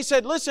 And they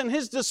said, listen,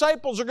 His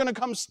disciples are going to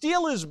come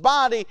steal His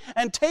body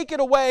and take it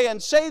away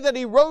and say that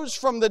He rose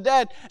from the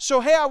dead.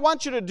 So, hey, I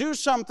want you to do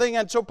something.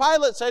 And so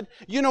Pilate said,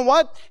 you know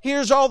what?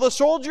 Here's all the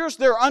soldiers.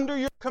 They're under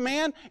your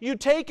command. You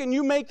take and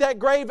you make that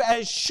grave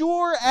as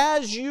sure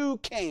as you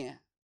can.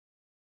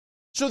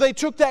 So they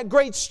took that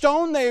great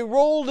stone, they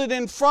rolled it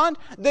in front,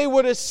 they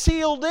would have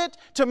sealed it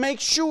to make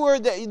sure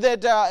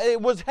that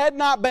it had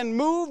not been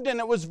moved, and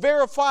it was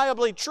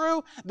verifiably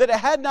true that it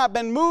had not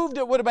been moved.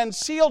 It would have been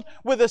sealed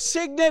with a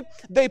signet.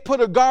 They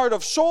put a guard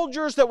of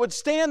soldiers that would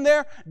stand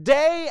there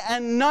day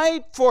and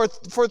night for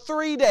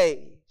 3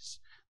 days.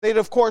 They'd,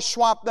 of course,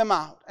 swap them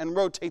out and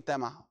rotate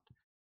them out.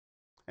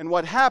 And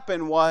what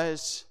happened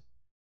was,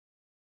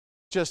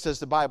 just as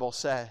the Bible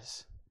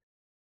says,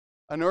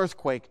 an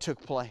earthquake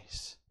took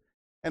place.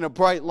 And a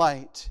bright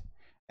light.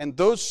 And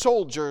those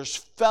soldiers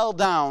fell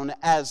down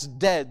as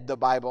dead, the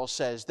Bible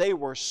says. They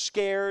were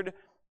scared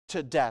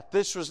to death.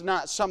 This was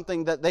not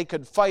something that they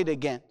could fight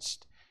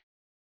against.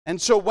 And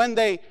so when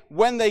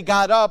they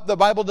got up, the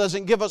Bible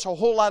doesn't give us a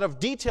whole lot of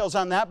details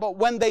on that, but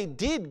when they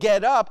did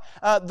get up,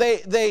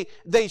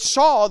 they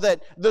saw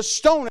that the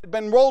stone had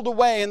been rolled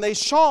away, and they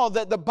saw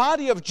that the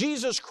body of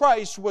Jesus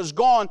Christ was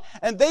gone,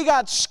 and they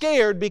got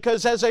scared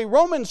because as a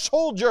Roman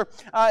soldier,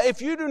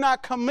 if you do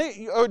not commit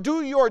or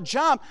do your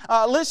job,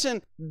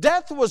 listen,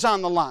 death was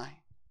on the line.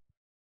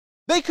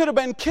 They could have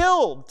been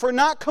killed for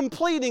not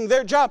completing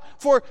their job,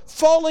 for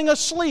falling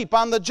asleep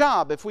on the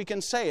job, if we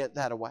can say it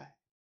that way.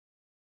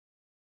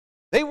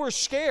 They were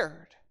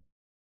scared.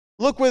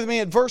 Look with me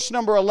at verse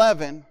number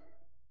 11.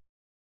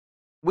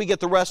 We get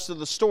the rest of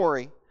the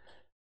story.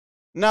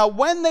 Now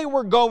when they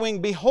were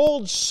going,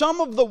 behold,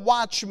 some of the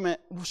watch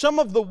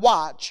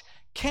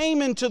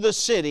came into the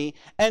city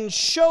and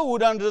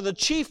showed unto the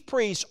chief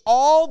priests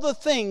all the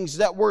things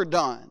that were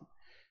done.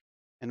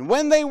 And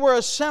when they were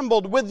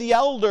assembled with the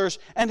elders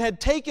and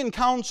had taken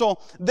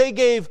counsel, they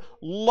gave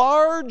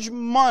large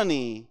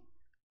money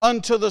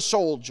unto the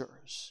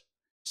soldiers,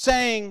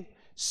 saying,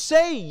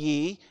 Say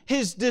ye,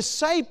 his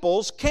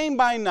disciples came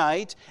by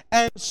night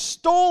and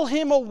stole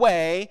him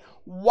away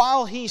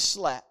while he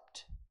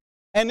slept.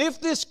 And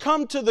if this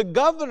come to the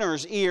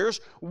governor's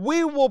ears,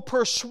 we will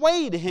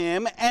persuade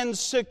him and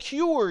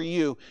secure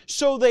you.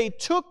 So they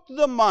took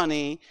the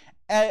money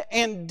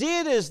and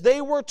did as they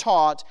were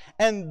taught.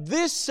 And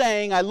this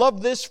saying, I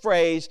love this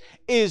phrase,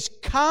 is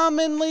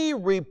commonly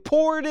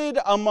reported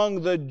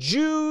among the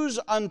Jews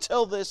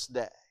until this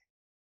day.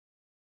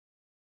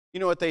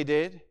 You know what they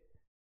did?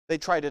 They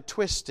tried to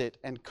twist it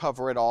and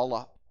cover it all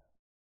up.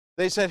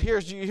 They said,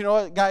 you know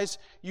what, guys,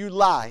 you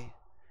lie.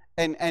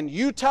 And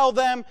you tell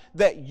them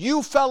that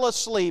you fell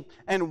asleep,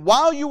 and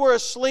while you were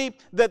asleep,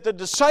 that the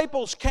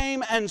disciples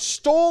came and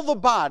stole the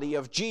body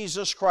of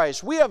Jesus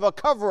Christ. We have a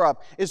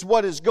cover-up is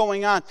what is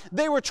going on.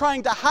 They were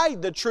trying to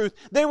hide the truth.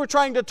 They were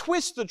trying to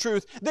twist the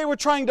truth. They were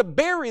trying to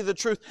bury the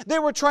truth. They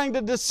were trying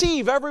to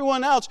deceive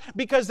everyone else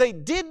because they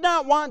did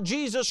not want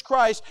Jesus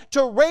Christ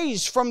to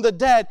raise from the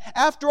dead.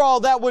 After all,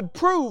 that would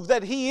prove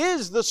that He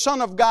is the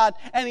Son of God,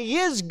 and He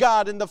is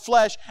God in the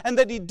flesh, and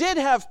that He did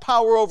have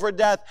power over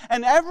death,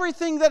 and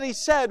everything that He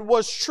said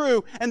was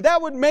true, and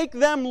that would make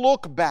them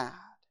look bad.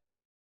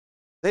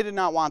 They did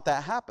not want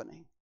that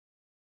happening.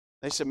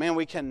 They said, man,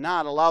 we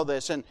cannot allow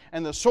this. And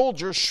the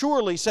soldiers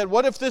surely said,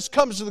 what if this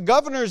comes to the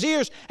governor's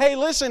ears? Hey,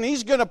 listen,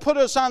 he's going to put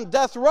us on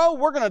death row.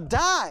 We're going to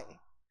die.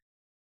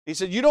 He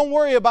said, you don't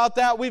worry about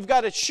that. We've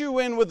got a shoe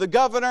in with the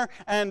governor,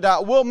 and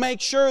we'll make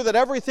sure that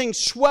everything's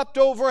swept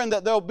over and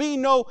that there'll be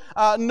no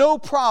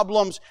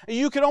problems.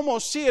 You can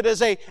almost see it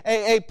as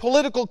a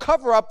political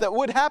cover-up that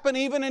would happen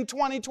even in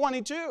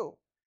 2022.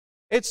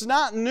 It's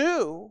not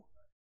new.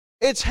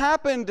 It's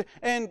happened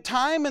in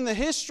time in the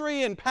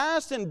history and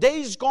past and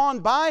days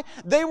gone by.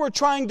 They were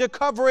trying to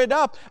cover it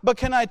up. But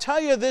can I tell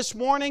you this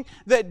morning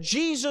that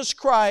Jesus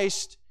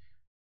Christ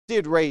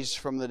did raise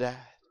from the dead?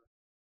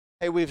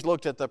 Hey, we've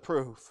looked at the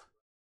proof.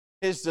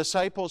 His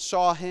disciples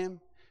saw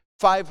Him.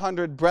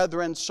 500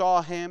 brethren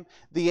saw Him.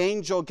 The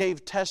angel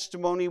gave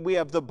testimony. We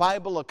have the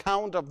Bible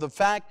account of the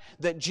fact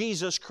that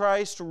Jesus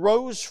Christ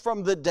rose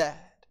from the dead.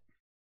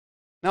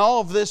 Now,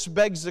 all of this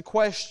begs the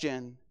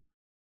question,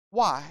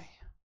 why?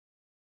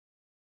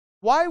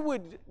 Why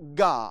would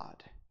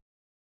God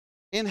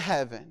in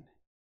heaven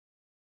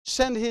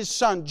send His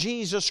Son,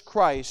 Jesus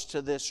Christ,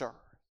 to this earth?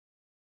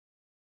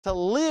 To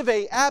live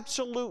an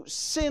absolute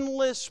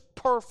sinless,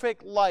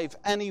 perfect life.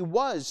 And He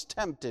was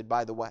tempted,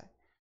 by the way.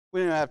 We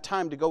don't have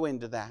time to go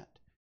into that.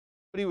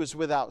 But He was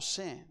without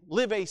sin.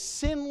 Live a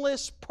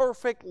sinless,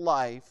 perfect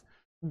life.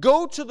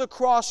 Go to the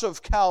cross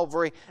of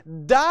Calvary.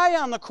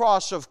 Die on the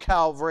cross of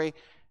Calvary,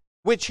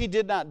 which He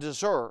did not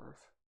deserve.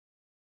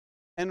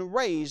 And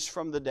raise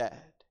from the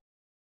dead.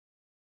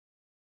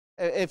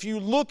 If you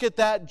look at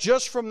that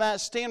just from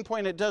that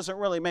standpoint, it doesn't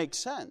really make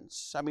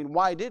sense. I mean,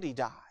 why did He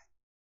die?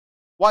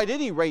 Why did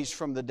He raise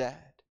from the dead?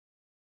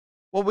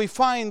 Well, we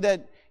find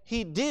that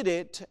He did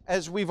it,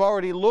 as we've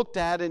already looked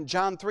at in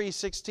John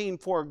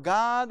 3:16, for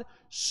God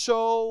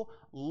so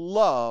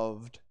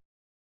loved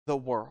the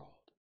world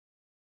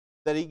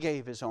that He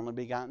gave His only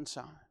begotten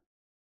Son.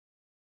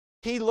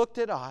 He looked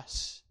at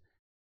us,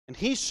 and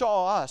He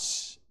saw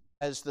us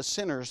as the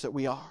sinners that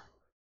we are.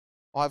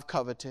 Oh, I've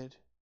coveted.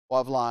 Oh,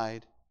 I've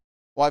lied.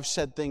 Oh, I've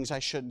said things I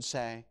shouldn't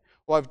say.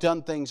 Oh, I've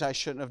done things I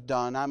shouldn't have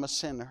done. I'm a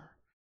sinner.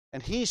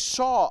 And He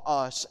saw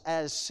us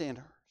as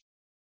sinners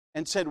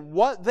and said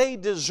what they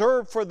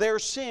deserve for their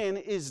sin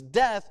is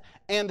death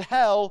and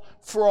hell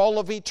for all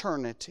of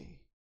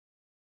eternity.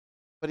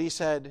 But He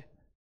said,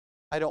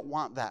 I don't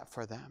want that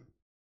for them.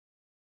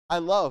 I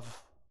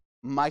love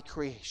my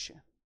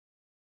creation.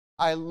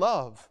 I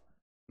love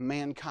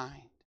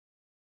mankind.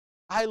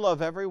 I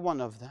love every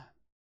one of them.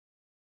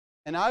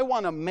 And I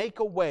want to make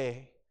a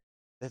way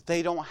that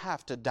they don't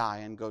have to die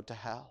and go to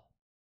hell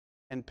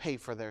and pay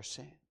for their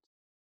sin.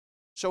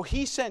 So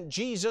He sent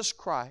Jesus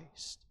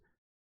Christ,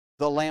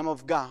 the Lamb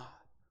of God,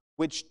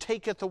 which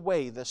taketh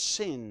away the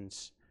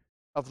sins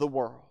of the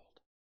world.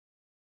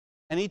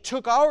 And He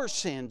took our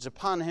sins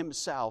upon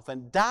Himself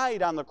and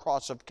died on the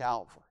cross of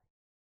Calvary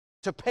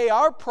to pay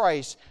our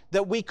price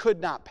that we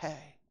could not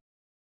pay.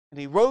 And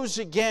He rose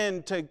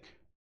again to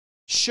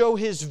show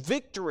His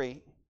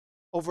victory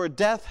over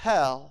death,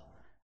 hell,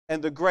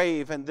 and the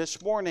grave. And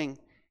this morning,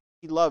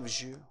 He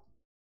loves you,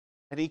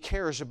 and He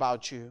cares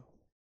about you.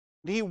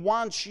 And He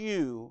wants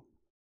you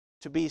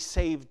to be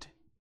saved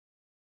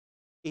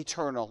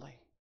eternally.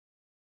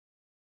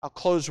 I'll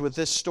close with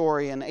this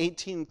story. In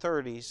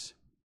 1830s,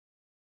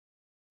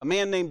 a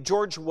man named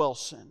George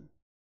Wilson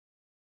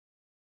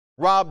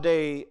robbed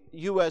a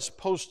U.S.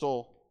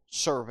 Postal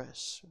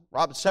Service,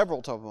 robbed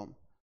several of them.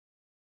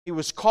 He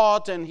was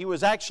caught and he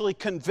was actually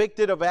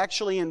convicted of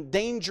actually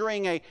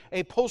endangering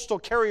a postal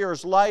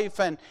carrier's life,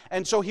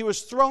 and so he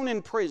was thrown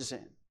in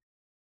prison.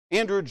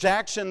 Andrew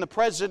Jackson, the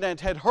president,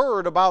 had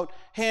heard about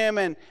him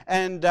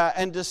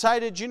and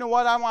decided, you know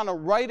what, I want to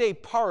write a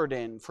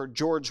pardon for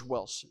George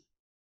Wilson.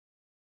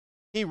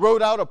 He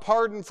wrote out a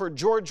pardon for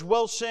George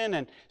Wilson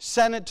and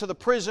sent it to the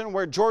prison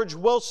where George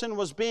Wilson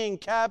was being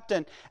kept.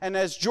 And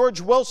as George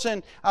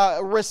Wilson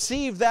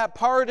received that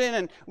pardon,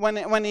 and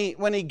when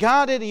he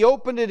got it, he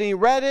opened it, he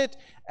read it,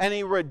 and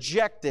he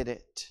rejected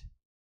it.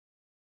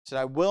 He said,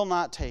 I will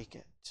not take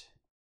it.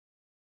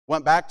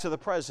 Went back to the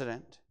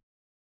president.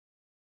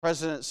 The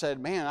president said,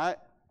 man,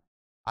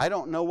 I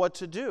don't know what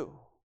to do.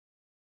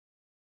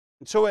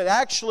 And so it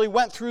actually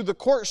went through the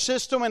court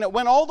system, and it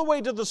went all the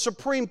way to the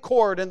Supreme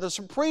Court. And the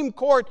Supreme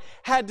Court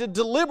had to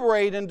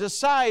deliberate and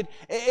decide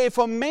if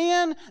a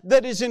man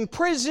that is in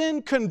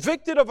prison,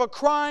 convicted of a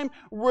crime,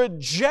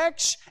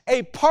 rejects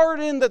a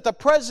pardon that the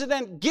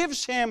president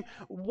gives him,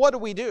 what do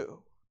we do?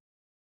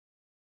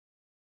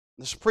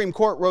 The Supreme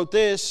Court wrote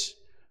this: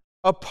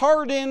 a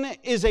pardon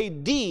is a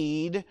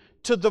deed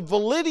to the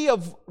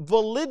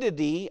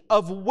validity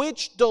of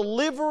which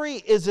delivery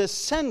is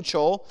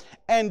essential,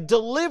 and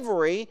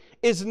delivery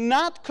is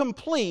not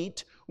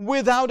complete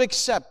without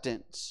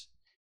acceptance.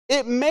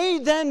 It may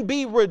then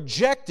be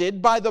rejected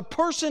by the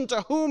person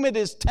to whom it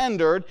is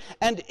tendered,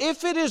 and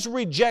if it is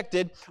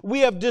rejected, we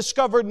have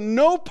discovered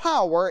no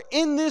power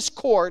in this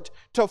court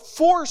to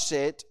force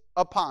it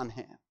upon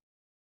him.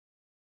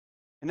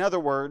 In other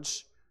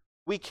words,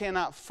 we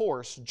cannot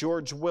force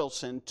George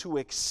Wilson to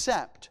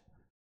accept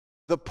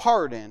the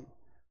pardon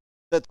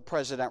that the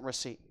president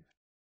received.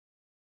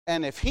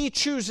 And if he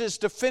chooses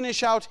to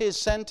finish out his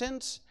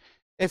sentence,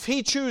 if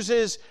he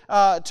chooses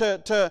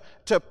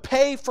to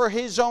pay for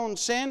his own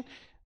sin,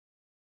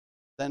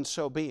 then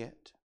so be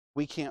it.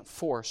 We can't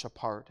force a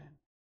pardon.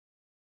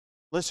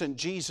 Listen,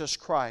 Jesus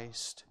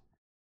Christ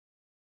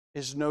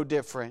is no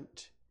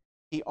different.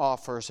 He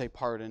offers a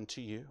pardon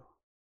to you.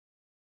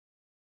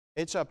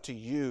 It's up to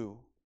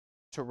you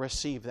to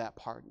receive that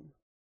pardon.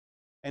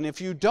 And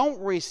if you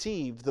don't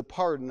receive the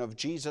pardon of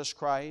Jesus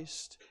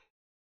Christ,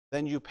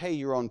 then you pay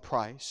your own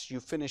price. You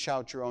finish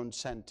out your own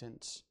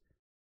sentence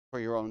for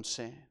your own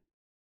sin.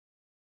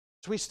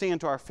 As we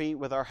stand to our feet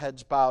with our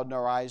heads bowed and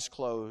our eyes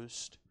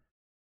closed,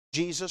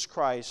 Jesus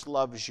Christ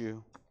loves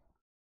you.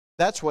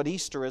 That's what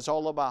Easter is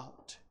all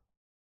about.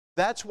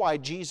 That's why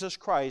Jesus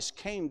Christ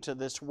came to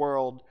this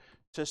world,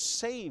 to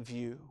save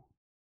you.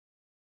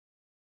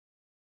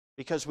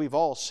 Because we've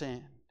all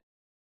sinned.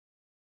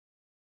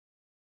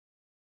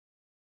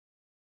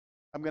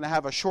 I'm going to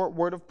have a short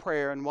word of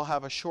prayer and we'll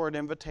have a short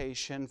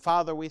invitation.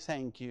 Father, we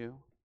thank you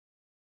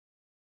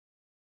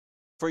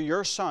for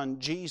your Son,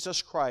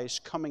 Jesus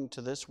Christ, coming to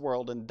this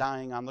world and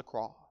dying on the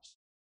cross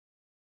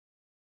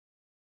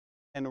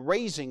and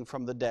raising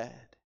from the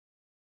dead.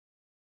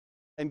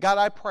 And God,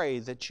 I pray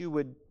that you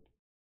would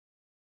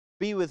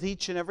be with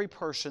each and every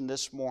person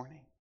this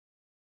morning.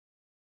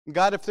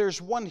 God, if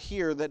there's one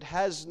here that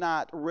has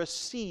not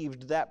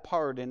received that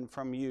pardon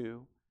from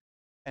you,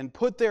 and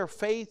put their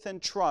faith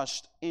and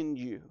trust in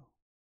you,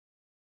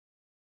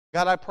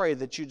 God, I pray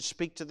that you'd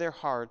speak to their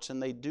hearts,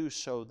 and they do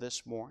so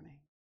this morning.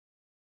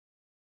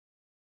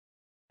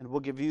 And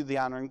we'll give you the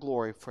honor and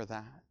glory for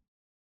that.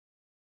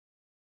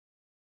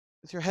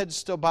 With your head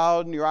still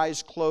bowed and your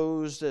eyes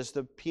closed as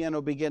the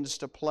piano begins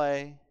to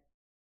play,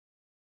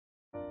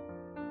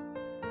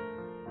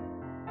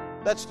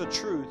 that's the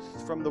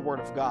truth from the Word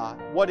of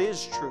God. What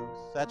is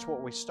truth? That's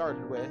what we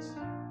started with.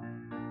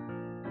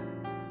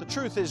 The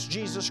truth is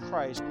Jesus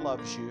Christ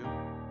loves you.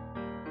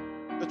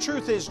 The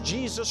truth is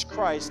Jesus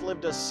Christ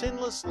lived a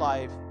sinless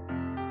life.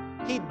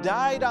 He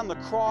died on the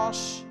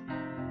cross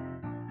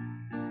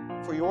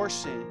for your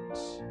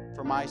sins,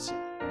 for my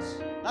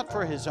sins, not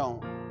for His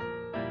own.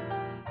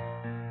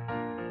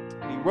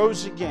 And He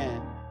rose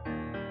again,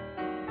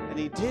 and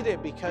He did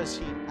it because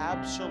He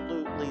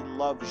absolutely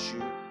loves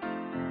you.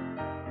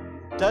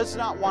 Does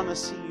not want to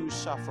see you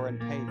suffer and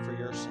pay for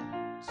your sins.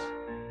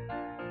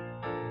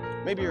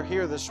 Maybe you're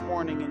here this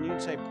morning and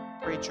you'd say,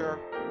 Preacher,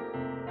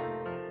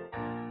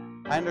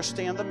 I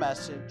understand the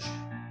message.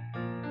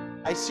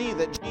 I see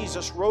that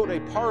Jesus wrote a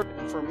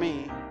pardon for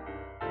me.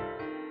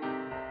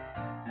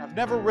 I've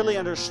never really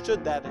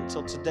understood that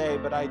until today,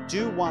 but I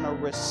do want to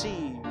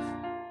receive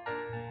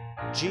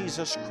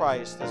Jesus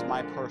Christ as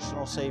my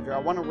personal Savior. I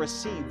want to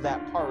receive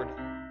that pardon.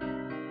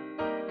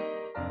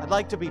 I'd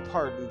like to be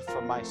pardoned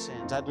for my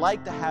sins. I'd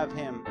like to have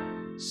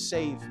Him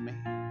save me.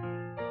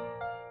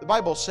 The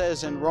Bible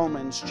says in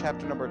Romans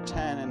chapter number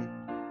 10 and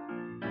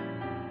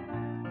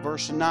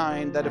verse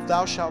 9 that if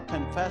thou shalt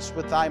confess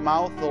with thy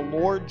mouth the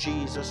Lord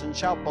Jesus and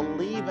shalt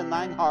believe in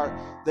thine heart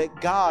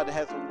that God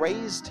hath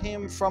raised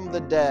Him from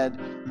the dead,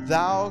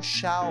 thou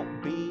shalt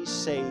be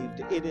saved.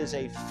 It is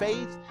a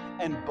faith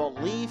and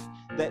belief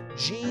that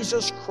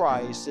Jesus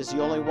Christ is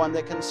the only one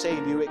that can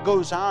save you. It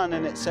goes on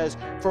and it says,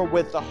 for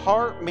with the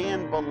heart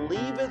man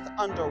believeth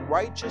unto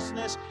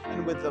righteousness,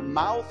 and with the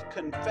mouth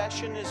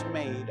confession is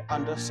made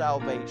unto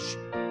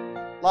salvation.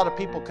 A lot of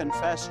people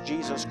confess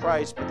Jesus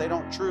Christ, but they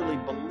don't truly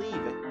believe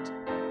it.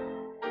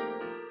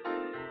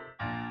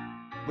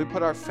 We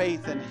put our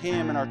faith in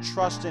Him and our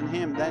trust in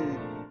Him, then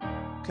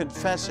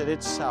confess it,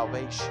 it's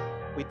salvation.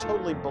 We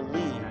totally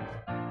believe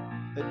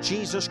that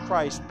Jesus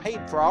Christ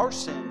paid for our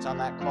sins on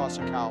that cross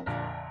of Calvary.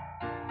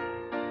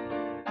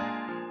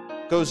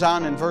 Goes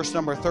on in verse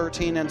number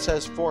 13 and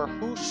says, "For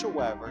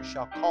whosoever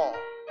shall call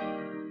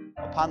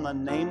upon the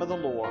name of the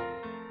Lord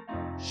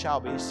shall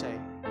be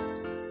saved."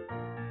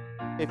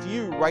 If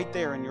you, right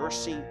there in your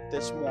seat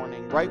this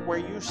morning, right where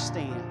you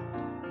stand,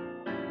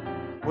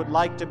 would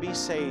like to be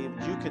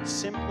saved, you could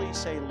simply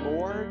say,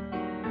 "Lord,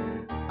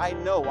 I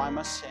know I'm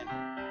a sinner.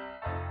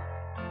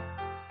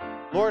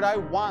 Lord, I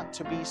want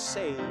to be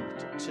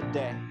saved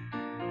today.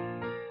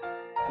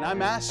 And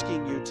I'm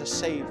asking you to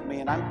save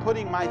me, and I'm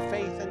putting my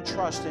faith and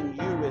trust in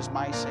you as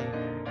my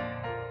Savior.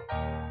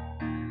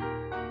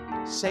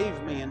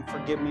 Save me and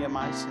forgive me of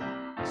my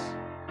sins."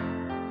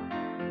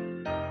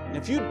 And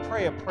if you'd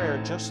pray a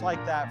prayer just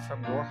like that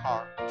from your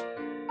heart,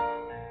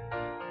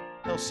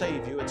 He'll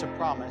save you. It's a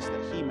promise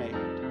that He made.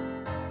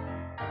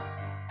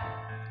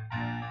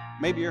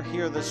 Maybe you're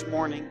here this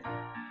morning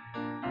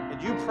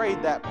and you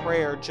prayed that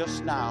prayer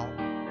just now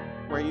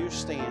where you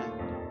stand.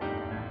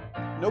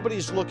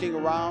 Nobody's looking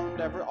around.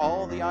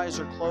 All the eyes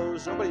are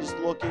closed. Nobody's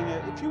looking.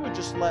 If you would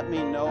just let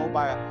me know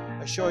by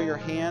a show of your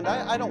hand.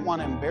 I don't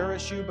want to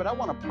embarrass you, but I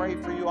want to pray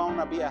for you. I want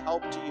to be a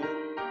help to you.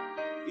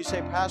 You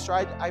say, "Pastor,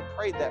 I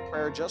prayed that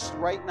prayer just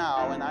right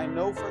now, and I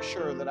know for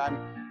sure that I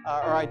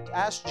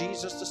asked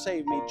Jesus to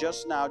save me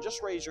just now."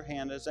 Just raise your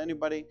hand. Is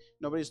anybody?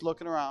 Nobody's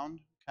looking around.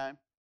 Okay.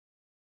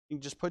 You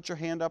can just put your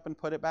hand up and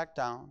put it back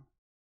down.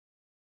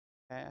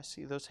 Okay, I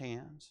see those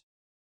hands.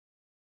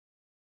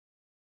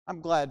 I'm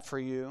glad for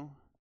you.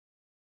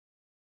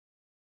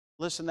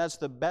 Listen, that's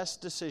the best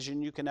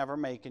decision you can ever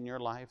make in your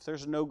life.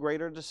 There's no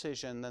greater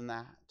decision than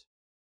that.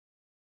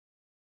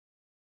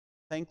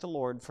 Thank the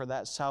Lord for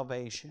that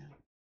salvation.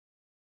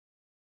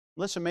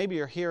 Listen, maybe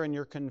you're here and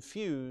you're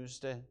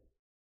confused and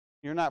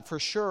you're not for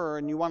sure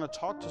and you want to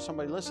talk to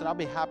somebody. Listen, I'll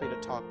be happy to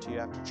talk to you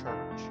after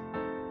church.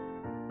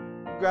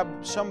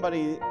 Grab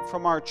somebody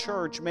from our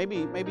church.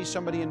 Maybe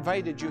somebody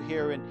invited you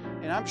here,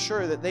 and I'm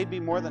sure that they'd be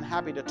more than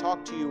happy to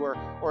talk to you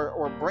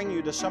or bring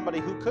you to somebody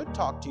who could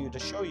talk to you to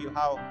show you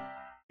how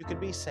you could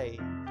be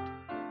saved.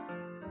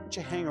 Why don't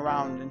you hang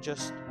around and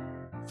just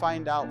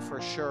find out for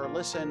sure?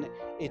 Listen,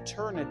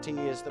 eternity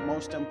is the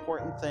most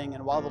important thing,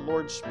 and while the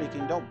Lord's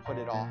speaking, don't put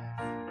it off.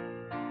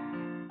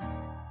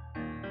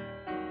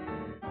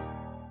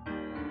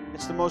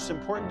 It's the most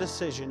important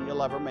decision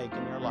you'll ever make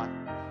in your life.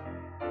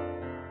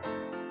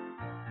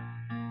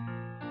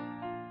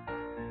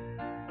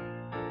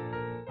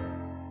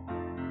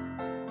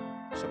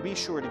 So be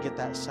sure to get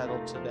that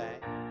settled today.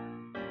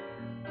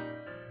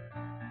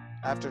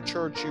 After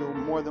church, you're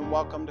more than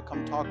welcome to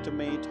come talk to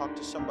me, talk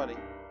to somebody.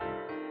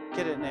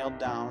 Get it nailed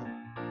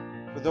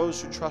down. For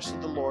those who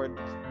trusted the Lord,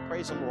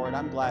 praise the Lord,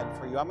 I'm glad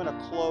for you. I'm going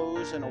to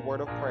close in a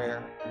word of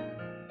prayer.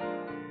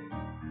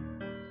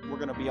 We're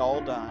going to be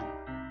all done.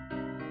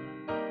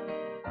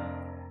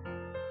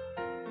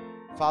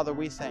 Father,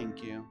 we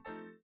thank you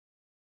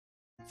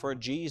for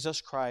Jesus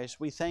Christ.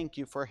 We thank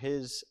you for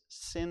His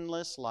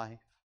sinless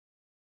life.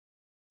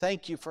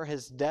 Thank you for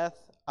His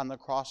death on the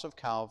cross of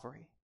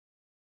Calvary.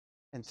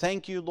 And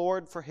thank you,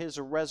 Lord, for His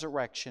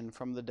resurrection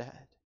from the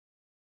dead.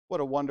 What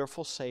a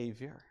wonderful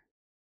Savior.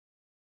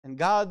 And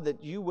God,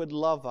 that you would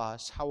love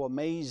us, how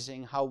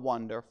amazing, how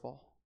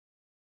wonderful.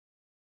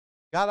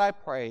 God, I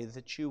pray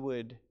that you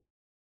would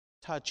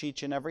touch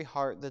each and every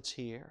heart that's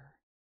here.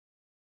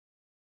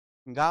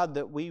 And God,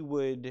 that we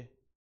would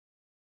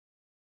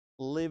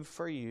live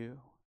for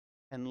you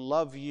and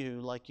love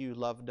you like you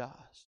loved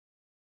us.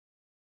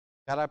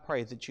 God, I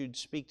pray that you'd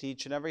speak to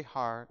each and every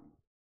heart.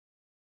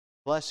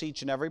 Bless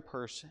each and every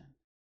person.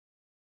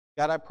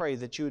 God, I pray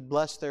that you would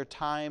bless their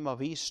time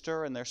of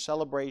Easter and their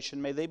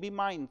celebration. May they be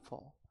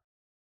mindful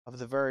of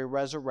the very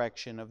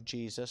resurrection of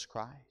Jesus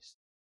Christ.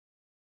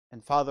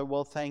 And Father,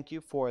 we'll thank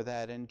you for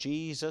that. In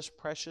Jesus'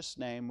 precious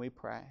name we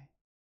pray.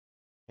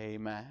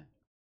 Amen.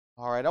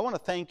 All right, I want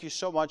to thank you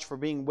so much for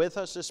being with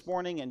us this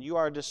morning, and you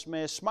are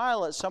dismissed.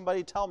 Smile at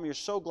somebody. Tell them you're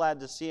so glad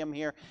to see them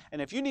here. And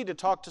if you need to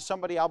talk to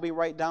somebody, I'll be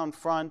right down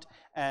front,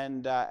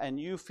 and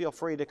you feel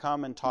free to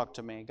come and talk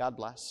to me. God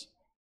bless.